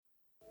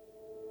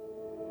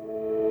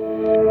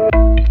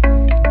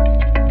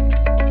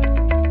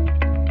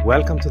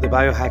Welcome to the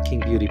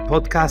Biohacking Beauty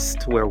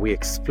Podcast, where we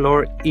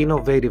explore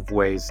innovative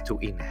ways to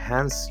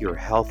enhance your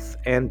health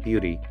and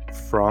beauty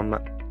from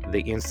the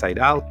inside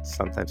out,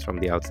 sometimes from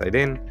the outside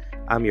in.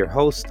 I'm your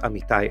host,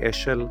 Amitai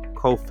Eshel,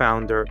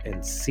 co-founder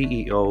and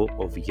CEO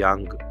of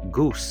Young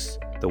Goose,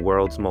 the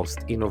world's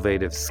most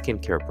innovative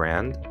skincare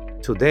brand.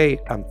 Today,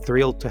 I'm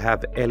thrilled to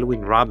have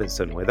Elwin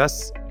Robinson with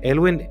us.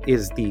 Elwin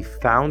is the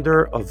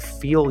founder of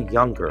Feel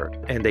Younger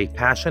and a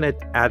passionate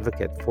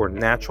advocate for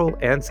natural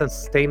and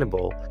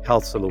sustainable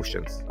health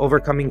solutions.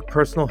 Overcoming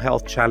personal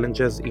health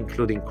challenges,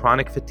 including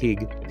chronic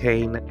fatigue,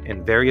 pain,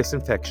 and various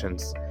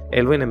infections,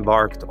 Elwin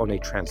embarked on a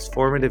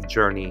transformative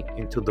journey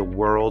into the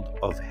world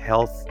of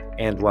health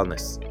and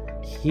wellness.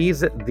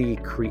 He's the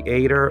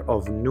creator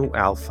of New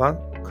Alpha,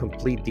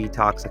 Complete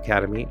Detox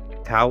Academy,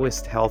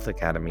 Taoist Health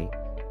Academy,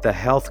 the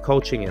Health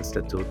Coaching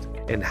Institute,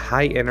 and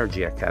High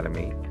Energy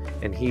Academy,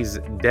 and he's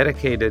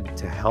dedicated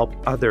to help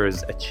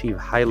others achieve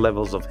high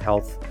levels of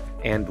health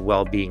and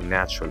well-being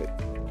naturally.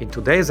 In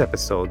today's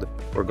episode,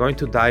 we're going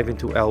to dive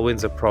into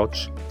Elwin's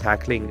approach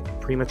tackling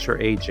premature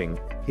aging,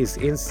 his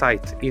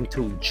insight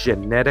into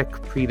genetic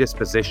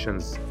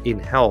predispositions in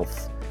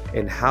health,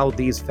 and how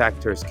these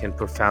factors can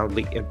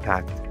profoundly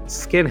impact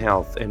skin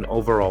health and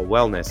overall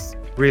wellness,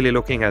 really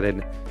looking at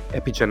an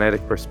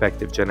epigenetic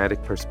perspective,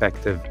 genetic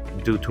perspective,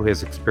 due to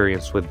his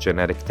experience with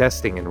genetic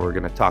testing, and we're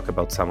going to talk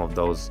about some of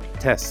those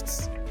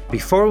tests.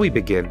 Before we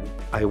begin,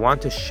 I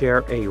want to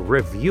share a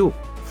review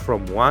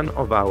from one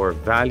of our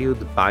valued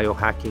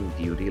Biohacking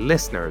Beauty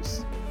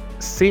listeners.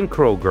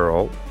 Synchro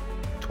Girl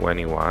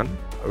 21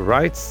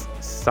 writes,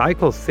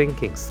 Cycle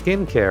Thinking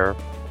Skincare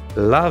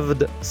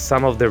loved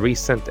some of the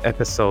recent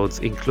episodes,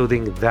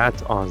 including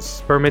that on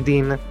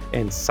spermidine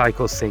and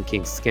cycle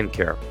syncing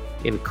skincare.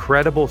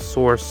 Incredible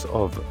source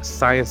of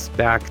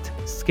science-backed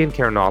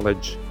skincare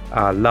knowledge.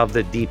 Love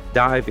the deep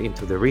dive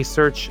into the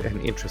research and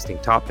interesting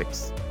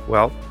topics.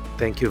 Well,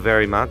 thank you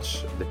very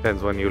much.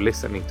 Depends when you're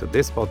listening to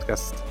this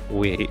podcast.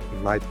 We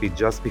might be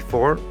just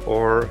before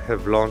or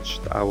have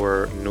launched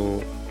our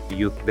new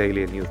Youth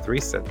Daily and Youth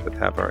Reset that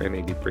have our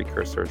NAD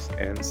precursors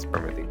and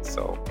spermidine.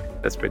 So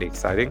that's pretty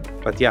exciting.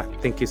 But yeah,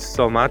 thank you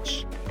so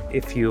much.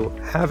 If you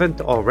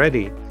haven't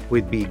already,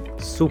 we'd be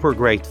super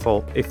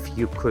grateful if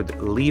you could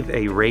leave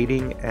a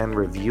rating and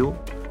review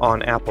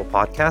on Apple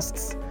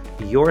Podcasts.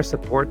 Your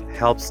support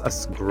helps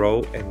us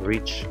grow and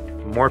reach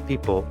more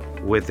people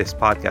with this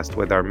podcast,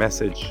 with our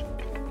message,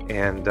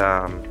 and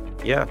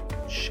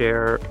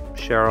share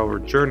our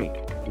journey.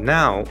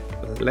 Now,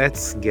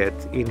 let's get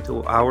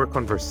into our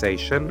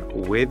conversation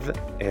with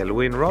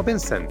Elwin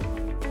Robinson.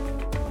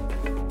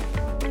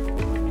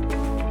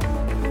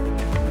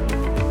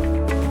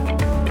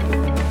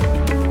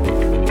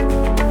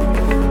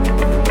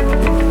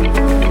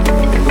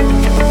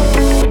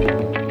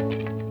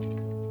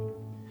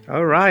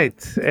 All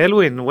right,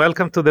 Elwin,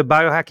 welcome to the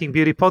Biohacking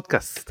Beauty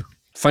Podcast.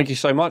 Thank you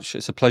so much.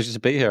 It's a pleasure to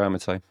be here,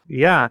 Amitai.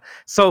 Yeah.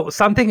 So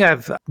something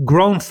I've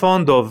grown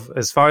fond of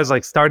as far as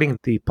like starting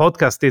the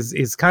podcast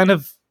is kind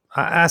of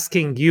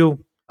asking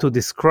you to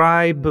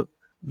describe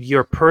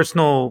your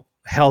personal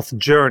health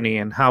journey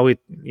and how it,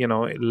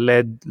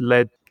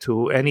 led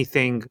to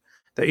anything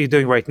that you're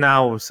doing right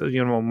now. So,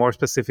 more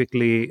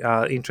specifically,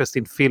 interest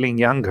in feeling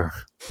younger.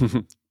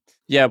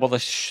 Yeah, well, the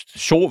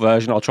short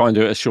version, I'll try and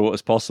do it as short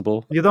as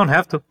possible. You don't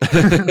have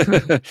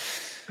to.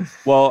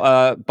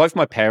 Well, both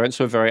my parents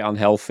were very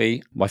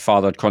unhealthy. My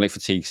father had chronic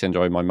fatigue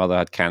syndrome. My mother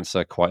had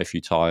cancer quite a few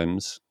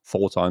times.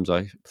 4 times,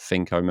 I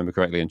think I remember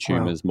correctly, and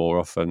tumors more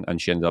often.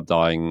 And she ended up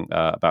dying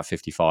about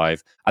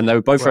 55. And they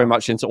were both very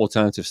much into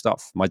alternative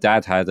stuff. My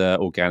dad had an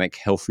organic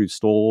health food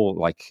store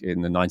like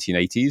in the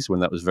 1980s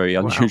when that was very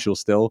unusual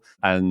still.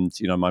 And,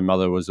 my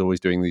mother was always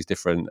doing these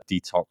different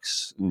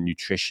detox,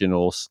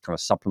 nutritional kind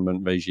of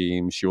supplement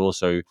regimes. She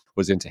also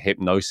was into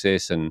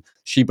hypnosis, and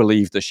she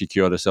believed that she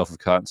cured herself of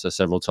cancer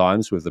several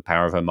times with the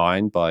power of her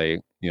mind by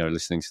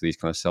listening to these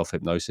kind of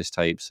self-hypnosis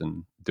tapes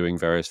and doing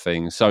various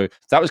things. So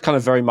that was kind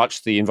of very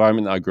much the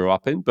environment that I grew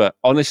up in. But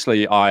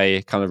honestly,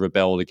 I kind of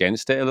rebelled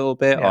against it a little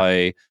bit. Yeah.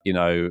 I,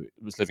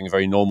 was living a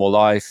very normal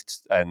life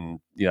and,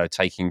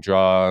 taking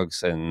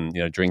drugs and,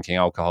 drinking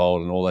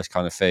alcohol and all those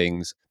kind of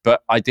things.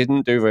 But I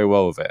didn't do very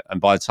well with it.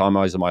 And by the time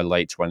I was in my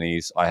late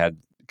 20s, I had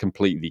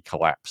completely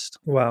collapsed.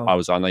 Wow. I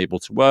was unable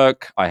to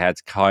work. I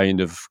had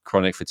kind of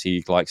chronic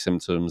fatigue-like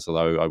symptoms,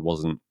 although I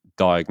wasn't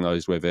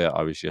diagnosed with it.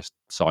 I was just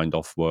signed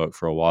off work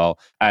for a while,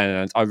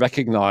 and I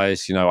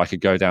recognized I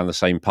could go down the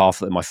same path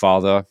that my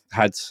father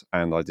had,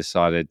 and I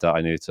decided that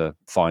I needed to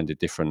find a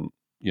different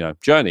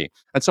journey.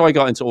 And so I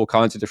got into all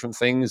kinds of different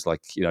things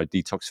like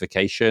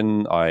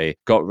detoxification. I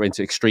got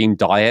into extreme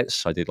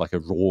diets. I did like a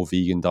raw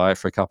vegan diet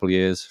for a couple of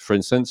years, for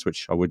instance,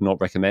 which I would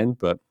not recommend,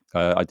 but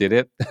I did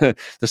it.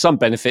 There's some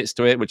benefits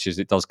to it, which is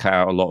it does cut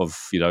out a lot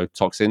of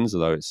toxins,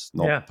 although it's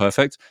not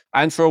perfect.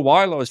 And for a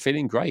while I was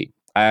feeling great.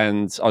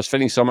 And I was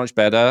feeling so much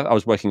better. I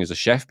was working as a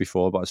chef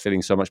before, but I was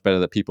feeling so much better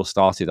that people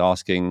started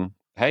asking,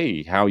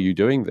 hey, how are you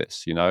doing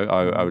this?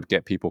 I would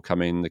get people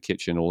come in the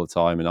kitchen all the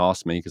time and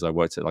ask me, because I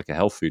worked at like a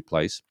health food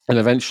place. And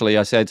eventually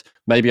I said,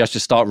 maybe I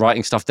should start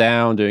writing stuff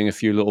down, doing a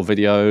few little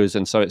videos.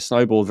 And so it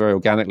snowballed very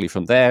organically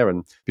from there.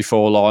 And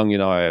before long,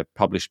 I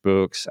published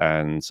books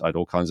and I had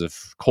all kinds of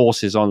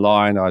courses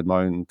online. I had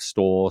my own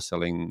store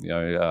selling,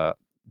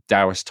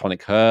 Taoist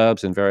tonic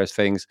herbs and various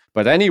things.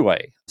 But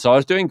anyway, so I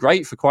was doing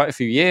great for quite a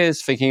few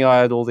years, thinking I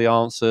had all the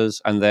answers.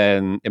 And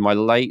then in my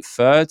late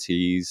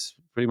 30s,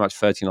 pretty much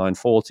 39,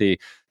 40,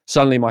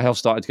 suddenly my health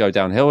started to go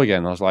downhill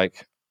again. I was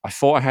like, I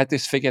thought I had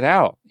this figured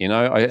out,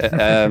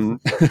 and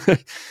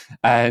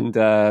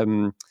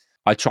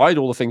I tried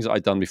all the things that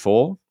I'd done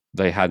before.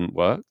 They hadn't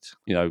worked,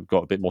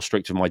 got a bit more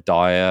strict with my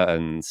diet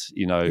and,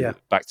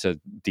 back to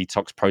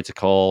detox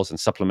protocols and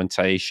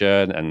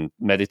supplementation and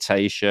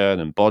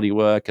meditation and body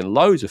work and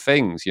loads of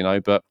things,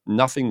 but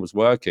nothing was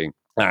working.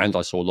 And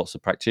I saw lots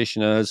of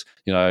practitioners,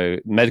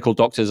 medical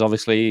doctors,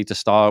 obviously, to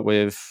start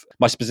with.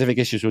 My specific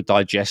issues were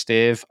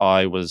digestive.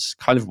 I was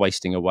kind of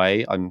wasting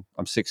away. I'm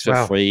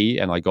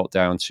 6'3", and I got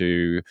down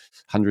to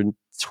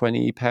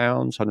 120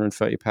 pounds,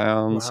 130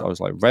 pounds. Wow. I was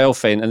like rail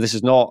thin. And this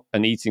is not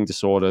an eating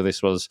disorder.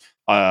 This was,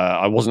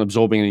 I wasn't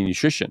absorbing any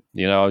nutrition.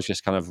 I was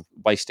just kind of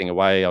wasting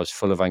away. I was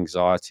full of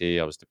anxiety.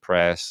 I was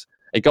depressed.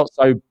 It got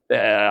so,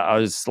 I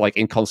was like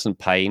in constant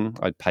pain.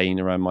 I had pain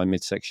around my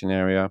midsection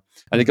area.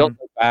 And it got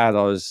so bad,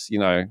 I was,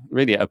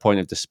 really at a point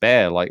of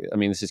despair. Like, I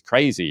mean, this is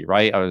crazy,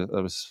 right? I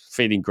was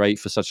feeling great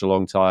for such a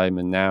long time,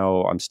 and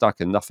now I'm stuck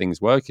and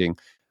nothing's working.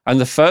 And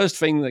the first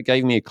thing that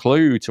gave me a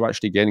clue to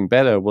actually getting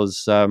better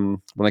was when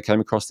I came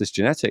across this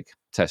genetic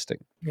testing.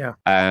 Yeah.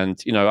 And,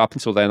 up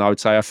until then, I would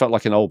say I felt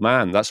like an old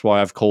man. That's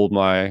why I've called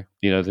my,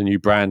 the new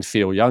brand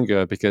Feel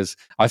Younger, because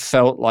I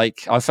felt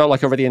like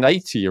already an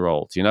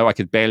 80-year-old. I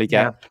could barely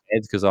get out of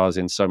bed because I was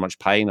in so much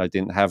pain. I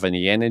didn't have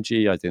any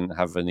energy. I didn't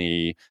have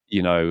any,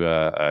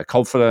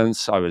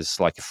 confidence. I was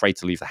like afraid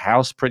to leave the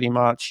house pretty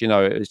much.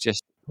 It was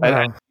just...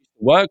 Wow.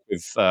 Work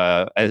with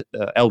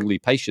elderly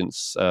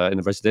patients in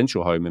a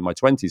residential home in my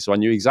 20s, so I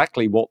knew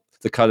exactly what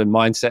the kind of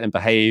mindset and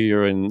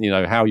behavior and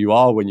how you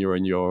are when you're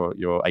in your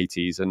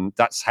 80s, and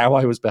that's how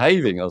I was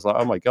behaving. I was like,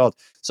 oh my god.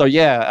 So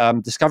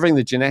discovering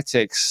the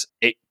genetics,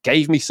 it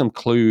gave me some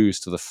clues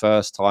to the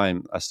first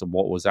time as to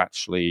what was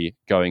actually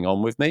going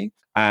on with me,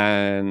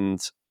 and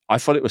I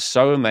thought it was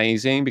so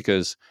amazing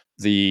because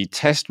the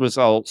test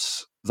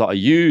results that I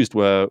used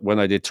were when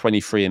I did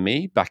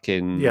 23andMe back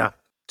in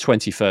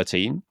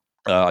 2013.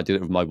 I did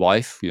it with my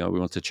wife. We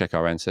wanted to check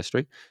our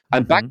ancestry.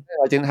 And back then,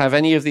 I didn't have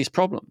any of these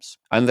problems.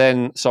 And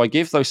then, so I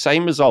give those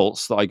same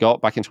results that I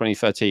got back in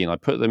 2013. I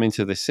put them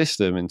into this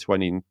system in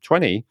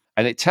 2020.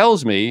 And it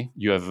tells me,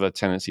 you have a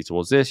tendency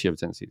towards this, you have a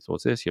tendency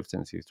towards this, you have a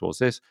tendency towards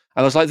this.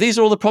 And I was like, these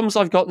are all the problems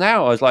I've got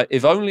now. I was like,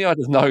 if only I'd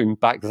have known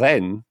back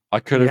then, I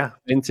could have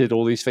prevented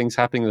all these things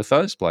happening in the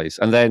first place.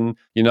 And then,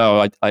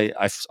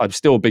 I'm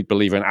still a big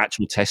believer in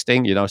actual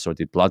testing, so I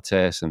did blood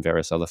tests and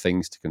various other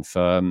things to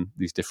confirm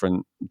these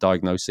different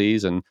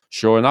diagnoses. And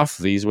sure enough,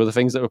 these were the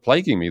things that were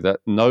plaguing me, that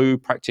no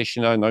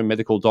practitioner, no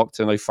medical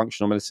doctor, no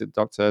functional medicine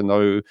doctor,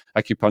 no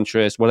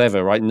acupuncturist,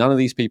 whatever, right? None of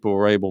these people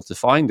were able to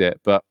find it,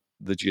 but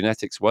the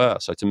genetics were.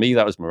 So to me,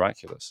 that was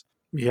miraculous.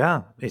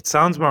 Yeah, it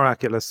sounds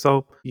miraculous.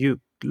 So you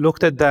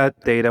looked at that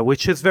data,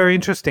 which is very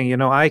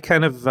interesting. I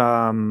kind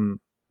of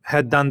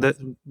had done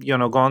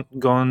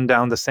gone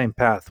down the same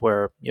path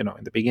where, in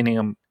the beginning,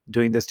 I'm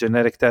doing this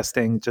genetic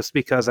testing just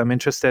because I'm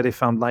interested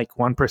if I'm like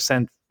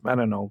 1%, I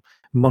don't know,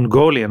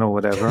 Mongolian or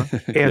whatever.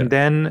 And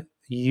then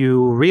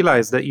you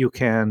realize that you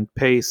can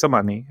pay some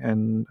money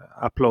and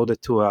upload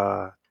it to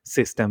a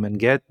system and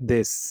get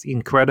this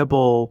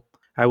incredible,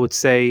 I would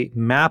say,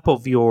 map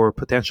of your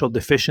potential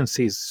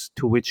deficiencies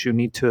to which you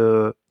need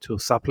to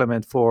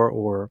supplement for,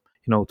 or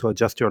to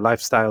adjust your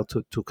lifestyle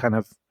to kind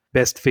of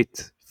best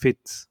fit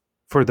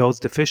for those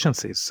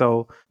deficiencies.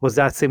 So was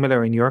that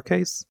similar in your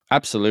case?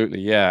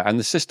 Absolutely, yeah. And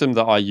the system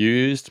that I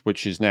used,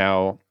 which is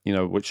now,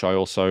 which I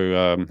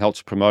also helped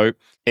to promote,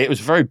 it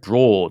was very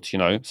broad,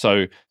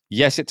 So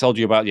yes, it told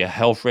you about your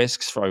health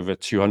risks for over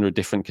 200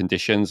 different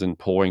conditions, and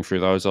pouring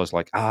through those, I was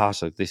like,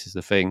 so this is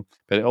the thing.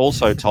 But it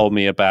also told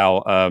me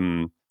about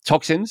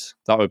toxins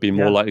that I would be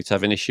more likely to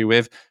have an issue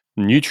with,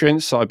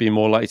 nutrients I'd be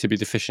more likely to be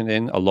deficient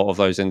in. A lot of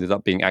those ended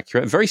up being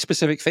accurate. Very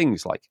specific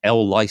things like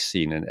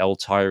L-lysine and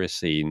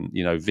L-tyrosine,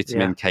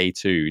 vitamin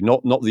K2,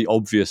 not the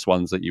obvious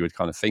ones that you would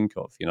kind of think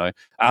of,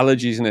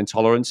 Allergies and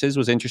intolerances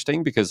was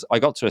interesting because I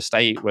got to a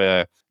state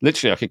where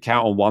literally I could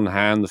count on one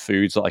hand the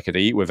foods that I could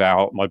eat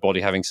without my body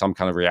having some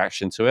kind of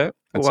reaction to it.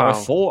 And so I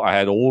thought I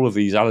had all of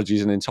these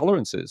allergies and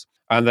intolerances.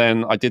 And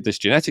then I did this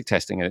genetic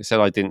testing and it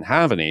said I didn't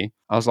have any.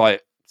 I was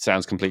like,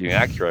 sounds completely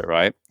accurate,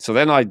 right? So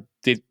then I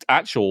did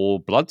actual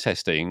blood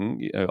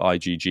testing,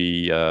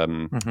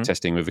 IgG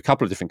testing with a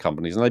couple of different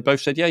companies, and they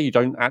both said, yeah, you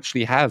don't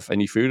actually have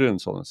any food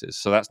intolerances,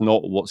 so that's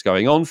not what's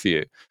going on for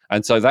you.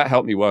 And so that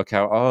helped me work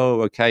out,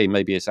 oh, okay,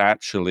 maybe it's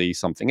actually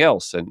something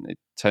else. And it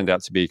turned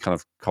out to be kind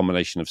of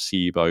combination of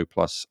SIBO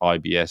plus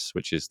IBS,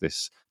 which is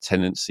this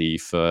tendency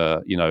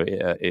for,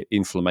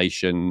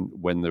 inflammation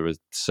when there is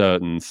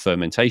certain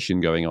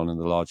fermentation going on in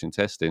the large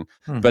intestine.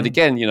 But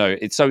again,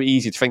 it's so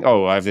easy to think,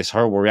 oh, I have this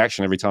horrible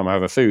reaction every time I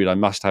have a food, I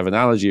must have an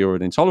allergy or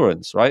an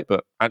intolerance, right?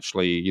 But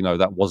actually,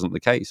 that wasn't the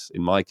case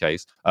in my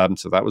case.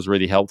 So that was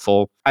really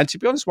helpful. And to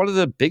be honest, one of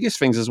the biggest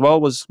things as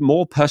well was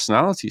more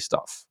personality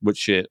stuff,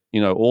 which it,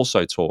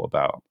 also taught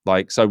about.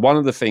 So one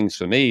of the things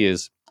for me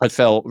is I'd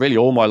felt really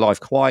all my life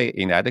quite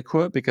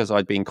inadequate because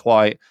I'd been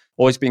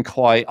always been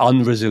quite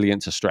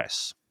unresilient to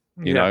stress.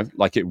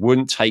 It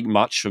wouldn't take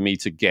much for me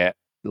to get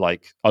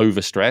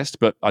overstressed,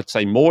 but I'd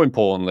say more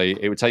importantly,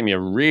 it would take me a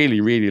really,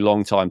 really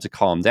long time to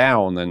calm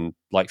down and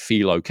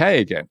feel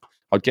okay again.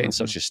 I'd get in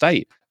such a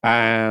state.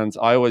 And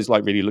I always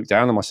really looked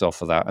down on myself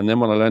for that. And then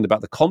when I learned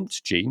about the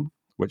COMT gene,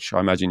 which I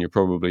imagine you're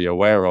probably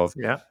aware of,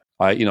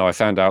 I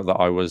found out that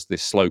I was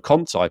this slow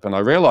COMT type, and I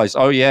realized,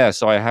 oh yeah,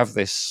 so I have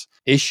this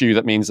issue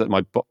that means that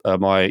my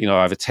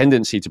I have a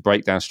tendency to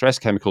break down stress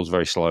chemicals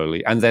very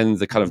slowly, and then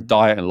the kind of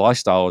diet and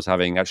lifestyle was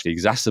having actually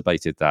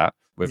exacerbated that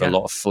with a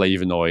lot of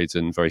flavonoids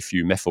and very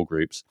few methyl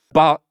groups.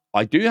 But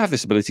I do have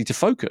this ability to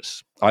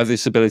focus. I have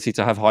this ability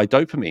to have high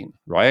dopamine,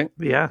 right?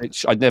 Yeah.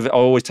 Which I'd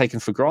always taken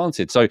for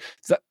granted. So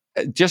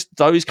just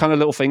those kind of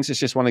little things, it's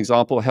just one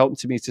example,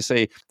 helped me to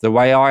see the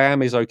way I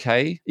am is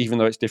okay, even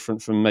though it's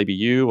different from maybe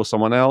you or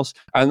someone else.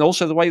 And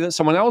also the way that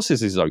someone else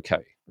is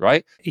okay,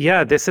 right?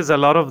 Yeah, this is a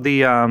lot of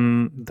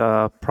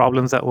the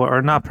problems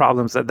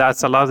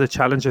that's a lot of the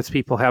challenges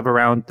people have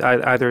around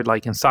either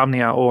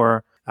insomnia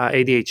or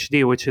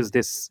ADHD, which is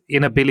this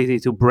inability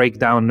to break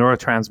down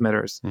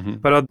neurotransmitters.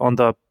 But on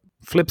the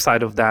flip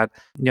side of that,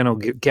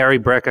 Gary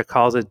Brecka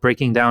calls it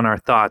breaking down our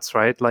thoughts,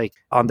 right?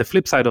 On the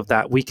flip side of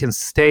that, we can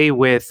stay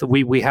with,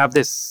 we have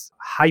this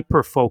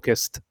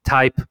hyper-focused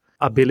type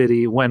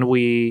ability when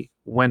we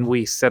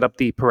set up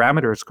the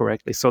parameters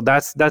correctly. So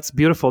that's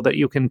beautiful that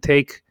you can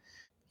take,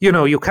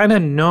 you kind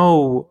of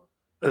know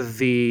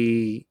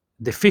the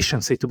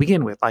deficiency to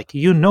begin with.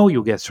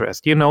 You get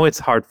stressed, it's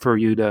hard for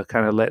you to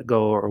kind of let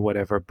go or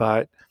whatever,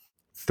 but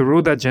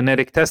through that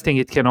genetic testing,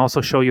 it can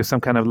also show you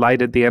some kind of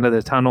light at the end of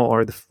the tunnel,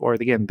 or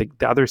the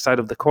other side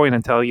of the coin,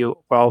 and tell you,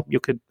 well, you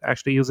could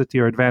actually use it to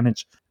your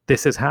advantage.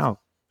 This is how.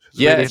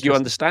 Really if you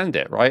understand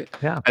it, right?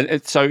 Yeah.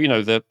 And so,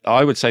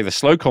 I would say the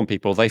slow con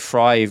people, they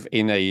thrive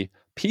in a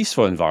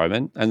peaceful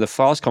environment, and the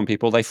fast con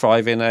people, they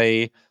thrive in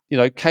a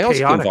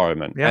chaotic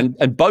environment. Yeah.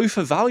 And both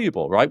are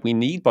valuable, right? We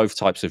need both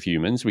types of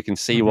humans. We can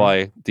see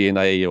why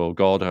DNA or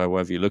God, or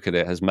however you look at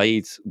it, has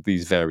made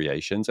these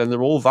variations, and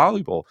they're all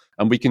valuable.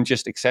 And we can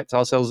just accept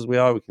ourselves as we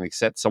are. We can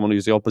accept someone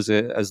who's the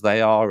opposite as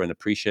they are and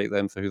appreciate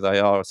them for who they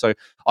are. So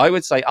I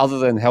would say, other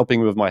than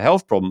helping with my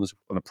health problems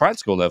on a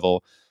practical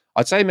level,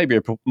 I'd say maybe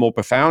a more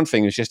profound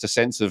thing is just a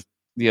sense of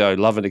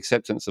love and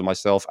acceptance of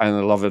myself and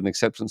a love and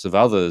acceptance of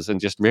others, and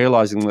just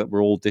realizing that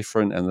we're all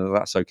different and that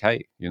that's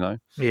okay, Yeah.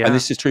 And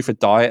this is true for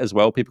diet as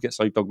well. People get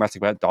so dogmatic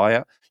about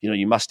diet.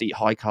 You must eat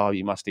high carb,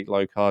 you must eat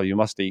low carb, you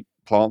must eat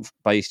plant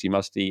based, you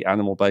must eat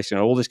animal based,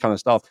 all this kind of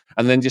stuff.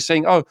 And then just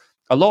saying, oh,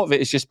 a lot of it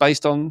is just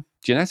based on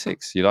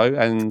genetics,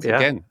 and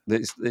again,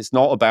 it's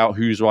not about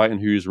who's right and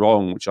who's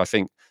wrong, which I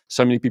think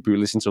so many people who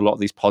listen to a lot of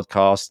these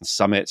podcasts and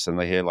summits, and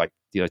they hear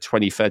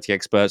 20, 30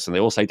 experts, and they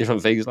all say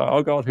different things,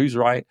 oh God, who's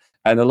right?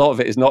 And a lot of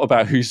it is not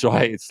about who's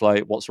right. It's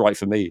what's right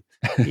for me.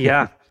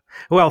 Yeah.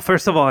 Well,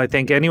 first of all, I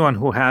think anyone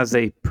who has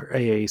a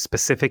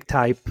specific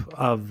type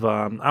of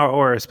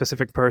or a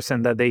specific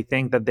person that they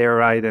think that they're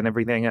right and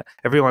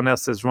everyone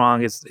else is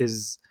wrong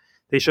is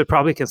they should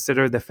probably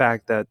consider the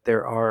fact that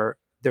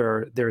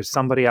there's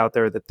somebody out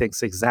there that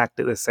thinks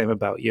exactly the same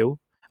about you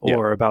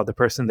or about the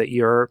person that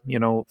you're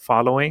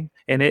following,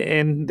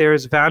 and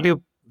there's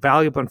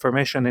valuable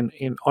information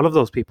in all of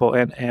those people,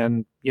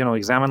 and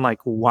examine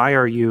why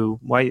are you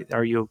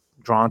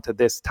drawn to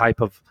this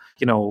type of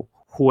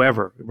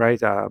whoever,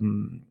 right?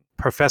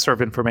 Professor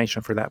of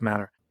information for that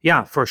matter.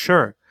 Yeah, for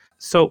sure.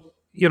 So,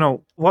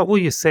 what will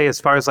you say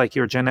as far as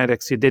your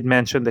genetics? You did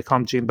mention the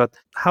COMT gene, but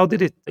how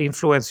did it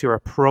influence your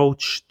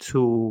approach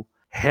to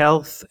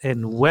health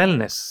and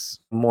wellness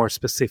more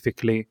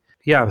specifically?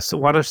 Yeah. So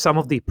what are some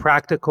of the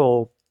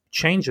practical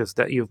changes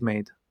that you've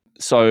made?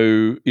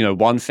 So,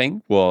 one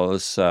thing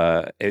was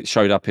it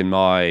showed up in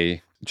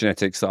my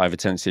genetics that I have a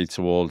tendency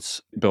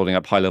towards building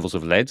up high levels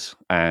of lead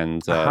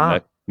and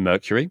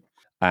mercury.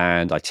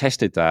 And I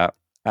tested that,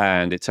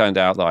 and it turned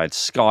out that I had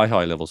sky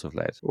high levels of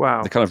lead.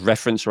 Wow. The kind of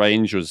reference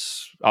range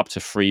was up to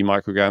 3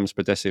 micrograms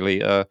per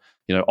deciliter.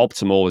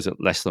 Optimal is at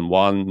less than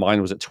 1.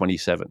 Mine was at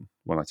 27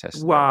 when I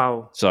tested.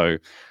 Wow. So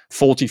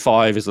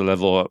 45 is the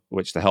level at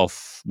which the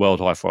World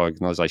Health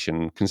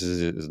Organization considers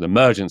it as an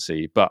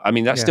emergency. But I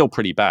mean, that's still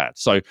pretty bad.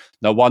 So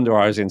no wonder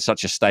I was in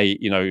such a state,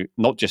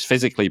 not just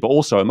physically, but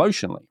also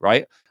emotionally,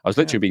 right? I was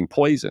literally being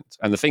poisoned.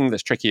 And the thing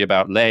that's tricky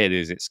about lead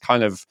is it's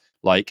kind of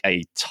like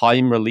a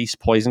time release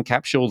poison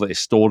capsule that is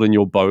stored in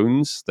your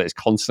bones, that is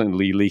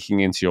constantly leaking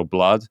into your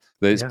blood,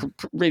 that is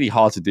really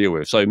hard to deal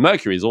with. So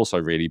mercury is also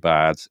really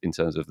bad in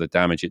terms of the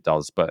damage it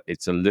does, but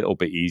it's a little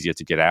bit easier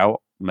to get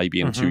out, maybe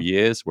in 2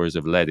 years, whereas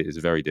of lead, it is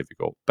very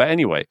difficult. But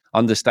anyway,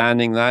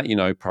 understanding that,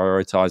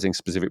 prioritizing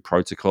specific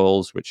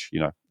protocols, which,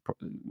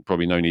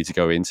 probably no need to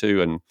go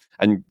into,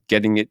 and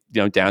getting it,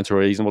 down to a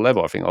reasonable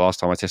level. I think the last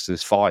time I tested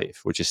is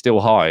 5, which is still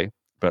high,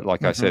 but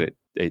like I said,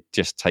 it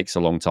just takes a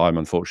long time,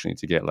 unfortunately,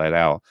 to get let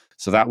out.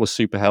 So that was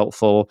super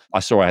helpful. I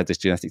saw I had this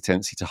genetic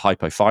tendency to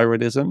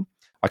hypothyroidism.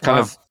 I kind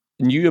of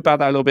knew about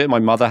that a little bit. My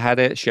mother had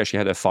it. She actually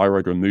had her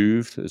thyroid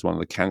removed. It was one of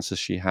the cancers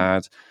she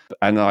had.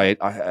 And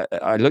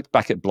I looked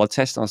back at blood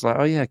tests and I was like,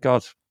 oh yeah,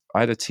 God, I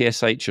had a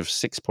TSH of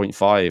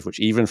 6.5, which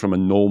even from a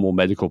normal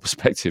medical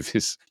perspective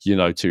is,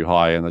 too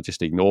high. And I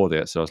just ignored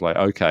it. So I was like,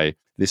 okay,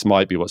 this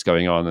might be what's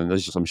going on. And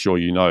as I'm sure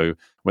you know,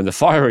 when the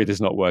thyroid is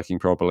not working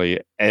properly,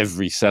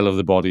 every cell of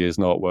the body is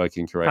not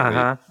working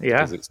correctly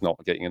because it's not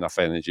getting enough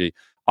energy.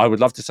 I would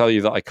love to tell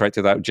you that I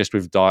corrected that just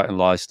with diet and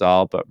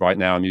lifestyle, but right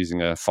now I'm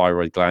using a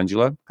thyroid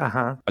glandular.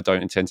 I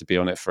don't intend to be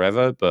on it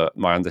forever, but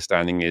my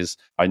understanding is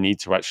I need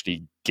to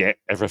actually get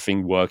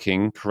everything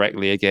working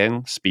correctly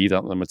again, speed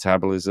up the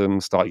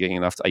metabolism, start getting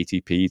enough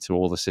ATP to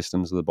all the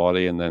systems of the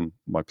body. And then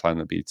my plan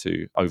would be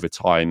to, over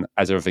time,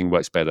 as everything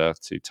works better,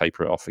 to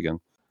taper it off again.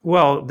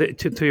 Well,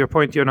 to your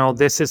point,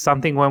 this is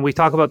something when we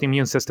talk about the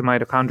immune system,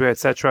 mitochondria,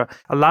 etc.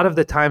 A lot of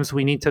the times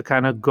we need to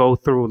kind of go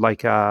through, like,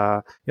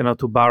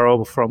 to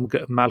borrow from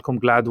Malcolm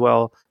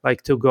Gladwell,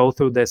 like to go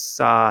through this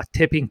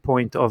tipping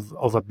point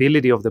of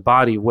ability of the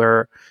body,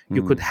 where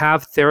you could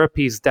have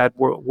therapies that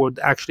would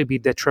actually be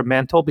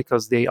detrimental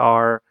because they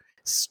are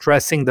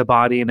stressing the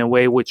body in a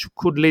way which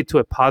could lead to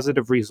a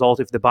positive result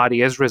if the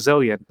body is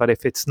resilient. But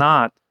if it's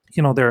not,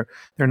 they're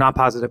not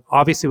positive.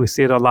 Obviously, we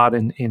see it a lot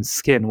in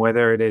skin,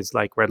 whether it is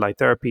like red light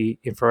therapy,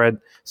 infrared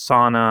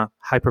sauna,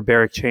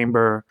 hyperbaric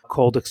chamber,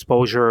 cold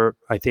exposure.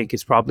 I think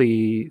is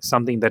probably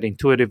something that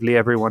intuitively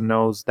everyone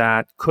knows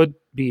that could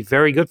be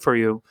very good for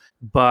you.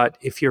 But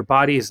if your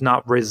body is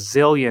not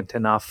resilient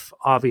enough,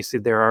 obviously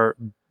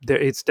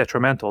it's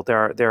detrimental.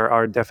 There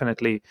are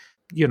definitely,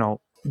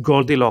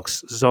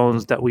 Goldilocks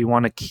zones that we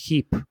want to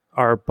keep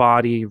our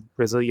body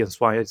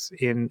resilience-wise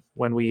in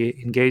when we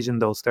engage in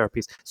those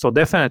therapies. So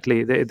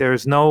definitely,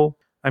 there's no,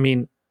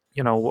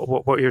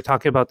 what you're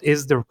talking about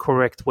is the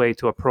correct way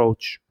to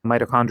approach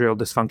mitochondrial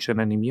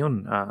dysfunction and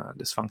immune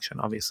dysfunction,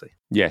 obviously.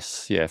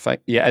 Yes, yeah.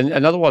 And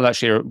another one,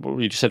 actually,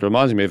 what you just said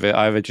reminds me of it.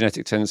 I have a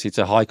genetic tendency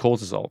to high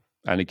cortisol.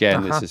 And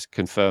again, this is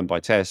confirmed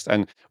by test.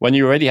 And when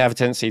you already have a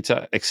tendency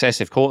to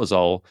excessive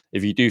cortisol,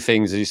 if you do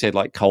things, as you said,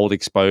 like cold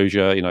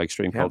exposure,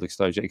 extreme cold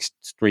exposure,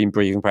 extreme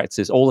breathing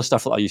practices, all the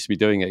stuff that I used to be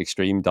doing at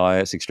extreme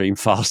diets, extreme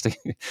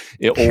fasting,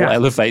 it all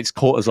elevates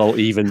cortisol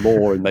even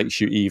more and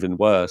makes you even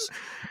worse.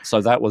 So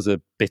that was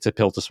a bitter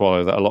pill to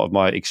swallow, that a lot of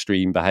my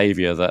extreme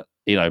behavior that,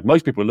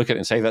 most people look at it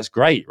and say, that's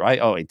great, right?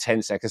 Oh,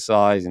 intense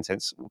exercise,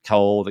 intense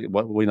cold,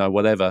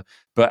 whatever.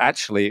 But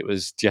actually, it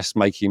was just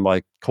making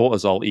my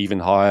cortisol even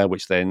higher,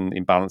 which then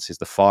imbalances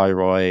the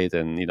thyroid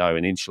and,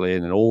 and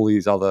insulin and all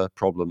these other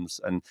problems.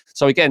 And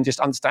so, again, just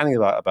understanding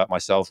about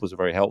myself was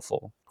very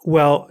helpful.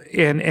 Well,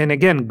 and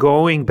again,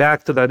 going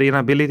back to that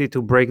inability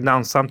to break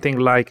down something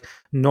like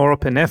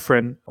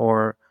norepinephrine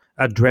or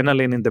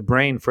adrenaline in the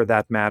brain, for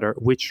that matter,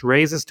 which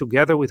raises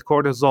together with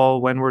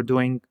cortisol when we're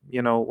doing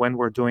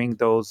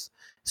those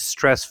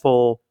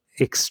stressful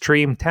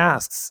extreme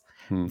tasks.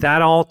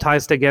 That all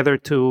ties together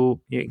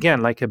to,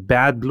 again, like a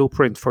bad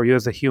blueprint for you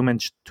as a human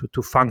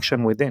to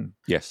function within.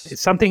 Yes.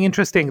 It's something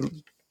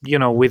interesting,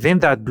 within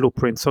that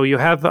blueprint. So you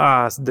have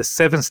the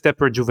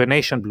 7-step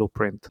rejuvenation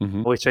blueprint,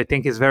 which I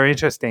think is very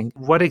interesting.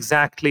 What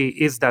exactly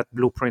is that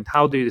blueprint?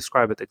 How do you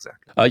describe it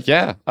exactly?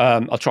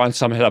 I'll try and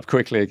sum it up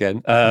quickly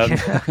again.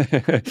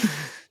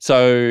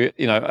 So,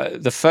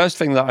 the first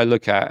thing that I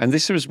look at, and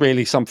this was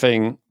really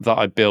something that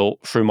I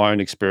built through my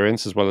own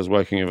experience as well as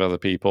working with other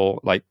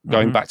people, like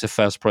going back to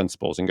first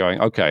principles and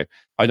going, okay,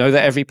 I know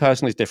that every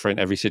person is different,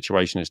 every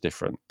situation is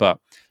different, but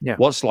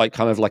what's like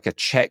kind of like a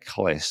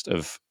checklist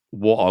of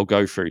what I'll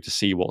go through to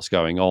see what's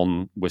going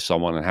on with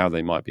someone and how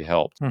they might be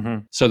helped.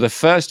 So the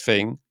first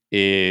thing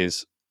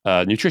is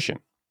nutrition.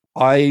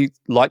 I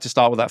like to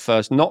start with that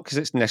first, not because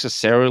it's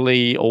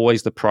necessarily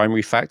always the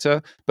primary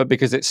factor, but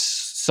because it's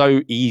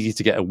so easy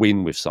to get a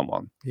win with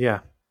someone. Yeah.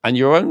 And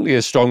you're only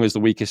as strong as the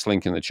weakest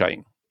link in the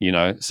chain,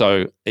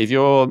 So if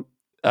you're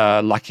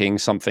lacking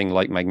something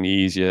like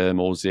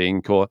magnesium or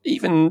zinc, or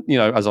even,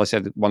 as I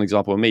said, one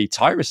example of me,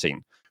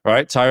 tyrosine,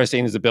 right?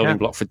 Tyrosine is the building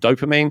block for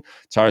dopamine.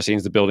 Tyrosine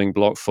is the building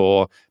block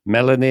for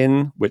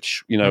melanin,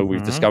 which,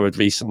 we've discovered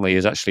recently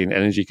is actually an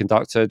energy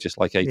conductor, just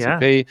like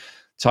ATP.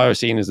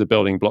 Tyrosine is the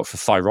building block for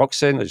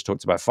thyroxine. I just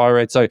talked about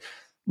thyroid. So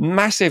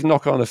massive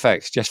knock-on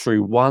effects just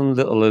through one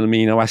little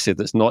amino acid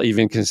that's not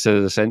even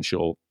considered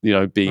essential,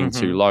 being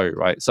too low,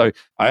 right? So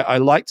I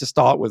like to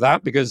start with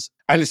that because,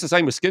 and it's the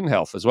same with skin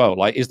health as well.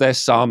 Like, is there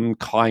some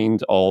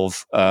kind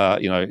of,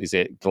 is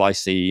it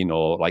glycine,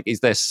 or like, is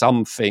there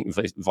something,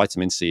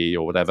 vitamin C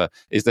or whatever,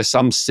 is there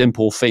some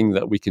simple thing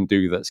that we can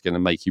do that's going to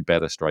make you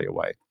better straight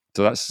away?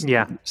 So that's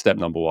step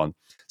number one.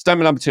 Step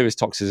number two is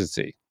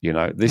toxicity.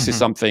 This is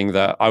something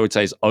that I would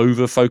say is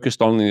over-focused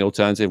on in the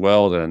alternative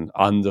world and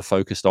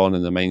under-focused on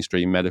in the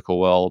mainstream medical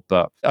world.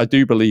 But I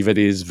do believe it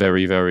is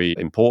very, very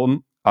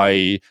important.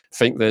 I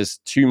think there's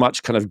too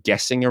much kind of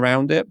guessing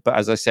around it. But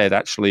as I said,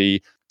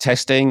 actually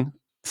testing,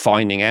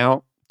 finding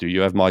out, do you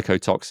have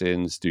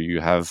mycotoxins? Do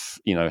you have,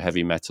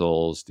 heavy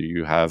metals? Do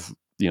you have,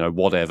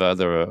 whatever?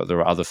 There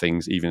are other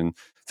things, even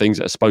things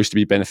that are supposed to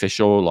be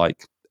beneficial,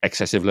 like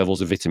excessive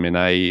levels of vitamin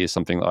A is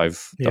something that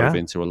I've dove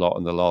into a lot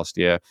in the last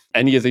year.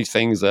 Any of these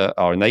things that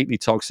are innately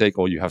toxic,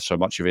 or you have so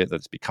much of it that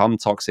it's become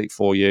toxic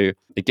for you.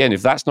 Again,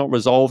 if that's not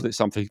resolved, it's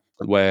something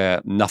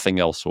where nothing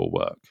else will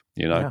work,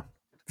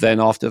 Then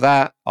after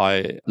that,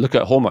 I look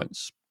at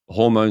hormones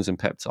and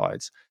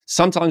peptides.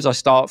 Sometimes I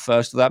start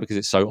first with that because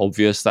it's so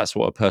obvious that's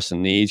what a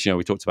person needs.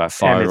 We talked about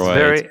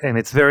thyroid. And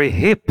it's very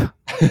hip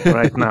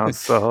right now.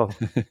 So,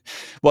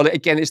 well,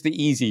 again, it's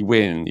the easy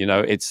win.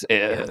 It's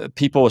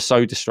people are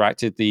so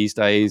distracted these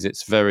days.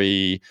 It's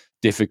very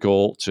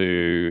difficult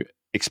to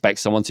expect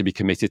someone to be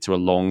committed to a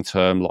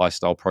long-term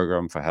lifestyle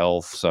program for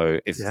health. So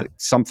if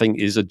something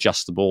is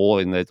adjustable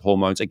in the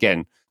hormones,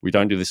 again, we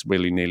don't do this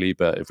willy-nilly,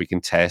 but if we can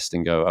test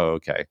and go, oh,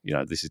 okay,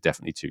 this is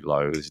definitely too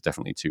low, this is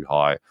definitely too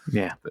high,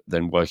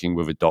 then working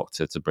with a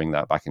doctor to bring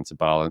that back into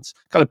balance.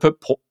 Kind of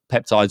put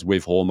peptides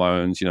with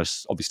hormones,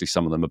 obviously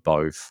some of them are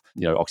both.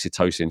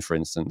 Oxytocin, for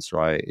instance,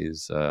 right,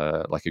 is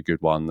like a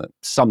good one that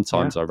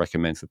sometimes I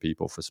recommend for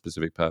people for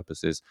specific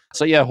purposes.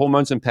 So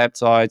hormones and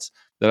peptides.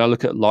 Then I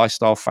look at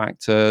lifestyle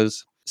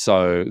factors.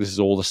 So this is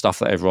all the stuff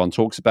that everyone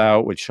talks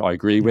about, which I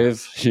agree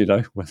with,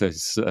 whether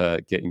it's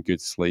getting good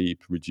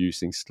sleep,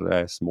 reducing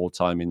stress, more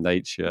time in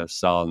nature,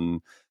 sun,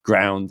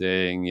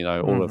 grounding,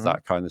 all of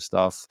that kind of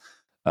stuff.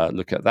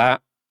 Look at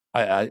that.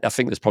 I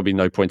think there's probably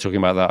no point talking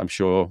about that. I'm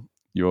sure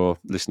your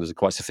listeners are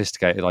quite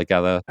sophisticated, I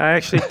gather. I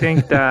actually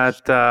think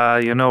that,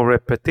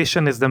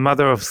 repetition is the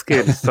mother of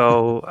skill.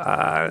 So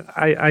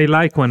I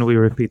like when we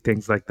repeat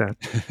things like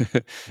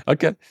that.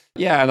 Okay.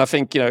 Yeah. And I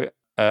think,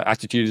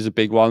 attitude is a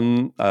big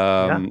one,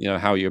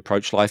 how you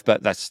approach life,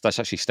 but that's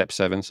actually step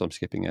 7. So I'm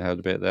skipping ahead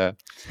a bit there.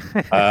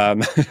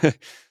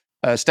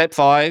 Step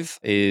 5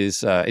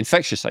 is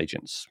infectious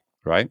agents,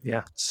 right?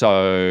 Yeah.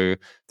 So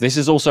this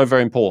is also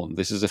very important.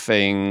 This is a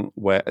thing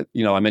where,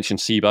 I mentioned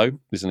SIBO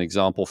is an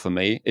example for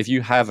me. If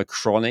you have a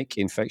chronic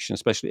infection,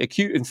 especially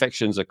acute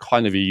infections are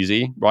kind of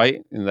easy,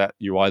 right? In that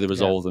you either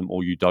resolve them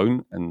or you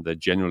don't, and they're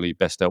generally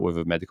best dealt with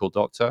a medical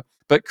doctor.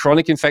 But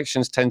chronic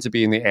infections tend to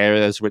be in the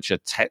areas which are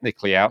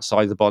technically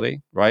outside the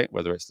body, right?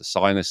 Whether it's the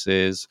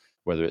sinuses,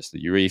 whether it's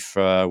the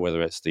urethra, whether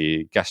it's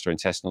the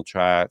gastrointestinal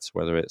tract,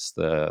 whether it's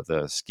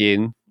the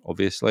skin,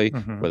 obviously,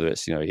 whether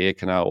it's, ear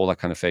canal, all that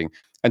kind of thing.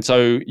 And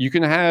so you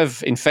can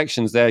have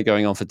infections there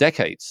going on for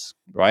decades,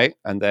 right?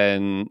 And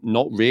then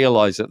not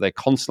realize that they're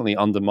constantly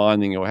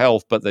undermining your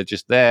health, but they're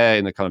just there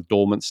in a kind of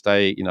dormant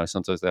state.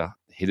 Sometimes they're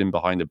hidden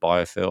behind a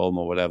biofilm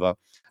or whatever.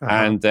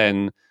 And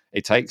then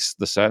it takes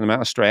the certain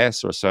amount of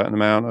stress or a certain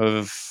amount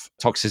of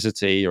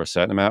toxicity or a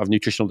certain amount of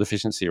nutritional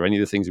deficiency or any of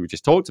the things that we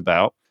just talked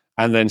about.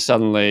 And then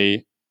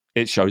suddenly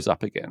it shows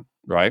up again,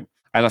 right?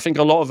 And I think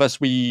a lot of us,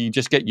 we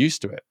just get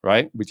used to it,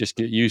 right? We just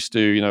get used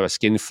to, a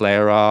skin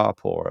flare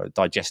up or a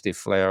digestive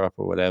flare up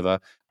or whatever.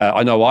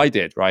 I know I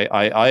did, right?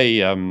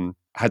 I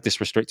had this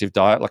restrictive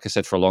diet, like I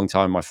said, for a long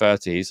time in my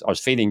 30s. I was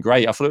feeling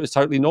great. I thought it was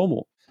totally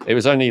normal. It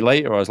was only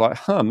later I was like,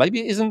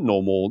 maybe it isn't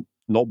normal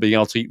not being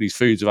able to eat these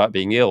foods without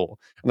being ill.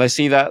 And I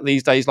see that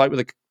these days, like with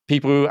the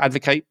people who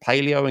advocate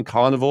paleo and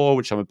carnivore,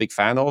 which I'm a big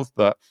fan of,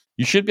 but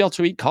you should be able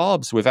to eat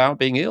carbs without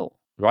being ill.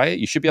 Right?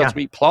 You should be able to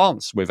eat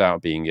plants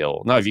without being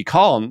ill. Now, if you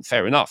can't,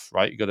 fair enough,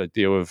 right? You got to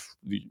deal with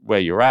where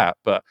you're at.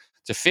 But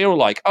to feel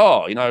like,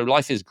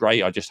 life is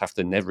great, I just have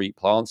to never eat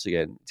plants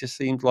again, it just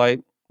seems like,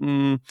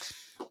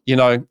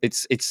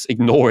 it's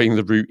ignoring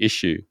the root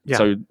issue. Yeah.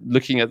 So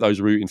looking at those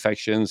root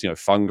infections,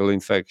 fungal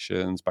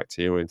infections,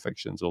 bacterial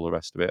infections, all the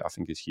rest of it, I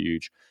think is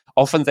huge.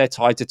 Often they're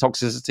tied to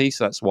toxicity.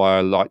 So that's why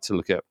I like to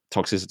look at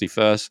toxicity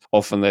first.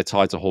 Often they're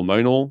tied to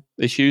hormonal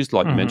issues,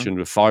 like you mentioned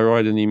with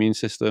thyroid and the immune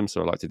system.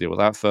 So I like to deal with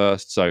that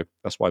first. So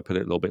that's why I put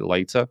it a little bit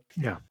later.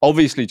 Yeah.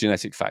 Obviously,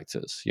 genetic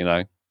factors,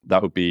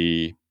 that would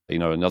be,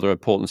 another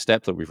important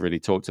step that we've really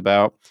talked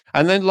about.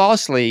 And then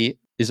lastly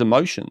is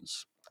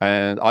emotions.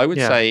 And I would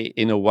say,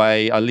 in a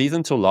way, I leave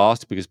them till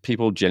last because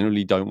people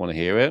generally don't want to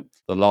hear it.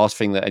 The last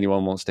thing that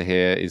anyone wants to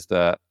hear is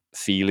that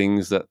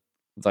feelings that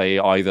they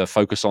either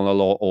focus on a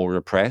lot or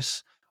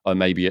repress are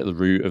maybe at the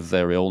root of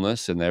their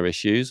illness and their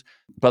issues,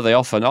 but they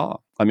often are.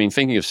 I mean,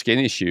 thinking of skin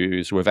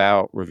issues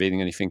without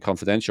revealing anything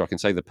confidential, I can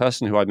say the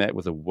person who I met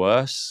with the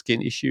worst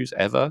skin issues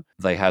ever,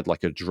 they had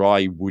like a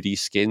dry, woody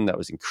skin that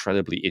was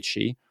incredibly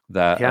itchy.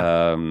 That,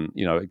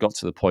 it got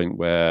to the point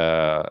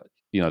where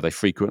they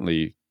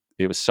frequently,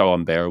 it was so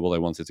unbearable they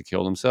wanted to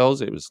kill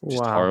themselves. It was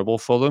just Wow. horrible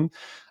for them.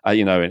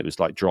 And it was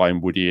like dry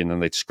and woody, and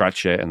then they'd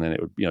scratch it and then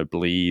it would,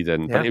 bleed.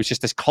 But it was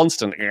just this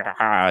constant,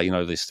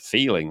 this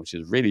feeling, which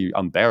is really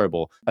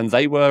unbearable. And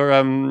they were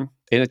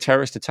in a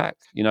terrorist attack.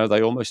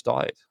 They almost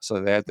died.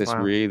 So they had this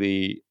Wow.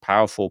 really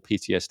powerful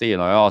PTSD.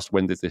 And I asked,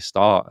 when did this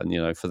start?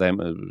 And, for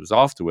them, it was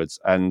afterwards.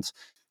 And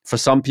for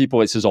some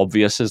people, it's as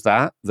obvious as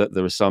that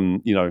there was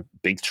some,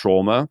 big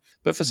trauma.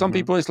 But for some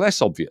people, it's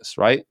less obvious,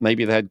 right?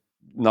 Maybe they had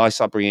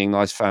nice upbringing,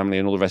 nice family,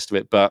 and all the rest of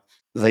it, but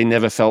they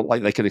never felt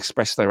like they could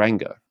express their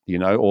anger,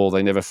 or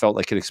they never felt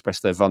they could express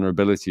their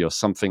vulnerability or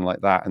something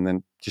like that. And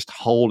then just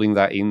holding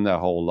that in their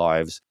whole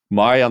lives.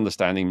 My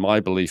understanding,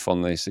 my belief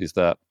on this is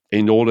that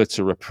in order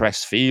to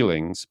repress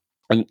feelings,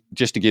 and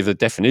just to give a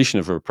definition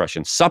of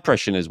repression,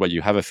 suppression is where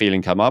you have a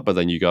feeling come up, but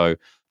then you go,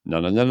 no,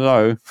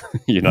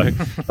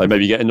 like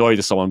maybe you get annoyed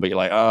at someone, but you're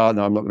like, oh,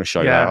 no, I'm not going to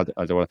show that.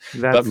 I don't want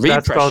to. But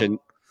repression,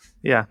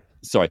 yeah.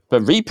 Sorry, but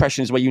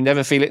repression is where you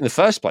never feel it in the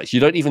first place. You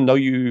don't even know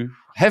you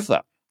have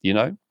that,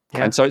 Yeah.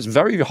 And so it's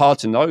very hard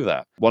to know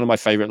that. One of my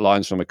favorite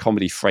lines from a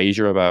comedy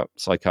Frasier about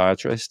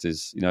psychiatrists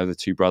is, the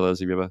two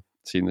brothers. Have you ever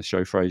seen the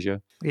show Frasier?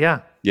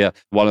 Yeah. Yeah.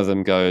 One of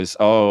them goes,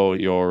 oh,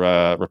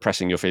 you're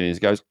repressing your feelings. He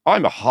goes,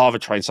 I'm a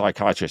Harvard-trained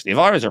psychiatrist. If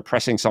I was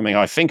repressing something,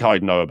 I think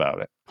I'd know about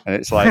it. And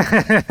it's like...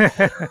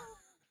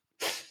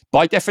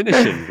 by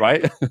definition,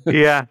 right?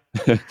 Yeah.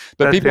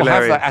 But people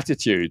have that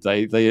attitude.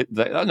 They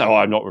no,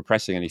 I'm not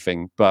repressing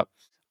anything. But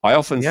I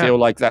often feel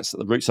like that's at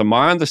the root. So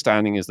my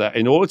understanding is that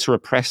in order to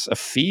repress a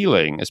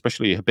feeling,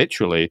 especially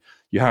habitually,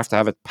 you have to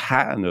have a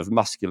pattern of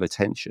muscular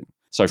tension.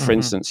 So for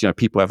instance,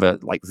 people have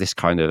this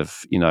kind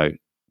of,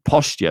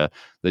 posture.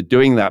 They're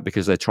doing that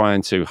because they're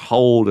trying to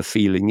hold a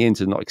feeling in,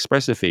 to not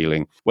express a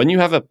feeling. When you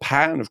have a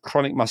pattern of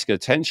chronic muscular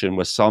tension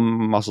where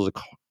some muscles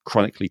are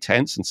chronically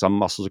tense and some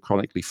muscles are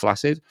chronically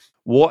flaccid,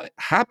 what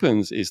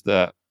happens is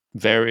that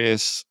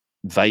various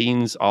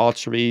veins,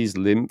 arteries,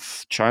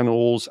 lymph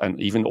channels,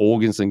 and even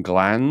organs and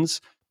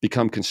glands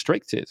become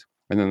constricted.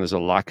 And then there's a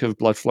lack of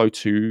blood flow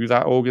to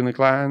that organ and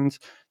gland.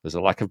 There's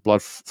a lack of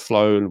blood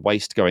flow and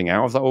waste going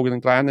out of that organ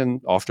and gland.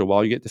 And after a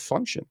while, you get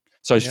dysfunction.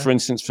 So for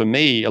instance, for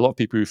me, a lot of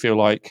people who feel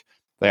like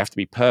they have to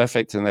be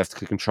perfect and they have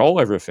to control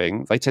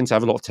everything, they tend to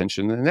have a lot of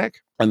tension in the neck.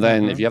 And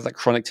then if you have that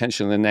chronic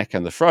tension in the neck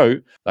and the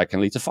throat, that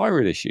can lead to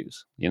thyroid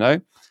issues,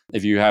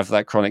 If you have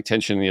that chronic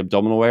tension in the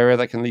abdominal area,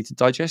 that can lead to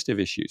digestive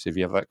issues. If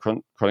you have that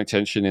chronic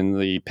tension in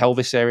the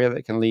pelvis area,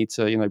 that can lead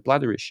to,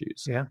 bladder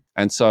issues. Yeah.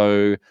 And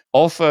so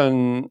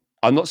often,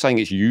 I'm not saying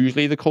it's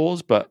usually the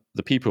cause, but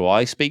the people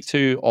I speak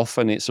to,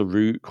 often it's a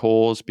root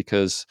cause,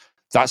 because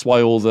that's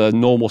why all the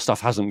normal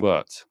stuff hasn't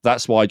worked.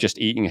 That's why just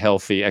eating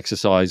healthy,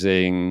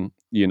 exercising,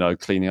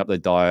 cleaning up their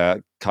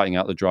diet, cutting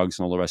out the drugs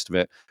and all the rest of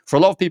it. For a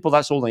lot of people,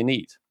 that's all they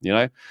need,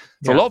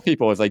 For a lot of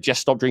people, if they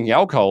just stop drinking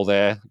alcohol,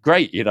 they're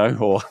great,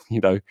 or,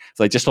 if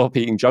they just stop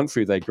eating junk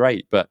food, they're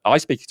great. But I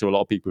speak to a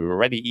lot of people who are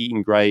already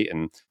eating great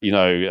and,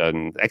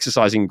 and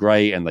exercising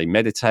great, and they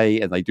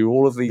meditate and they do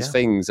all of these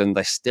things, and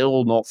they're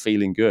still not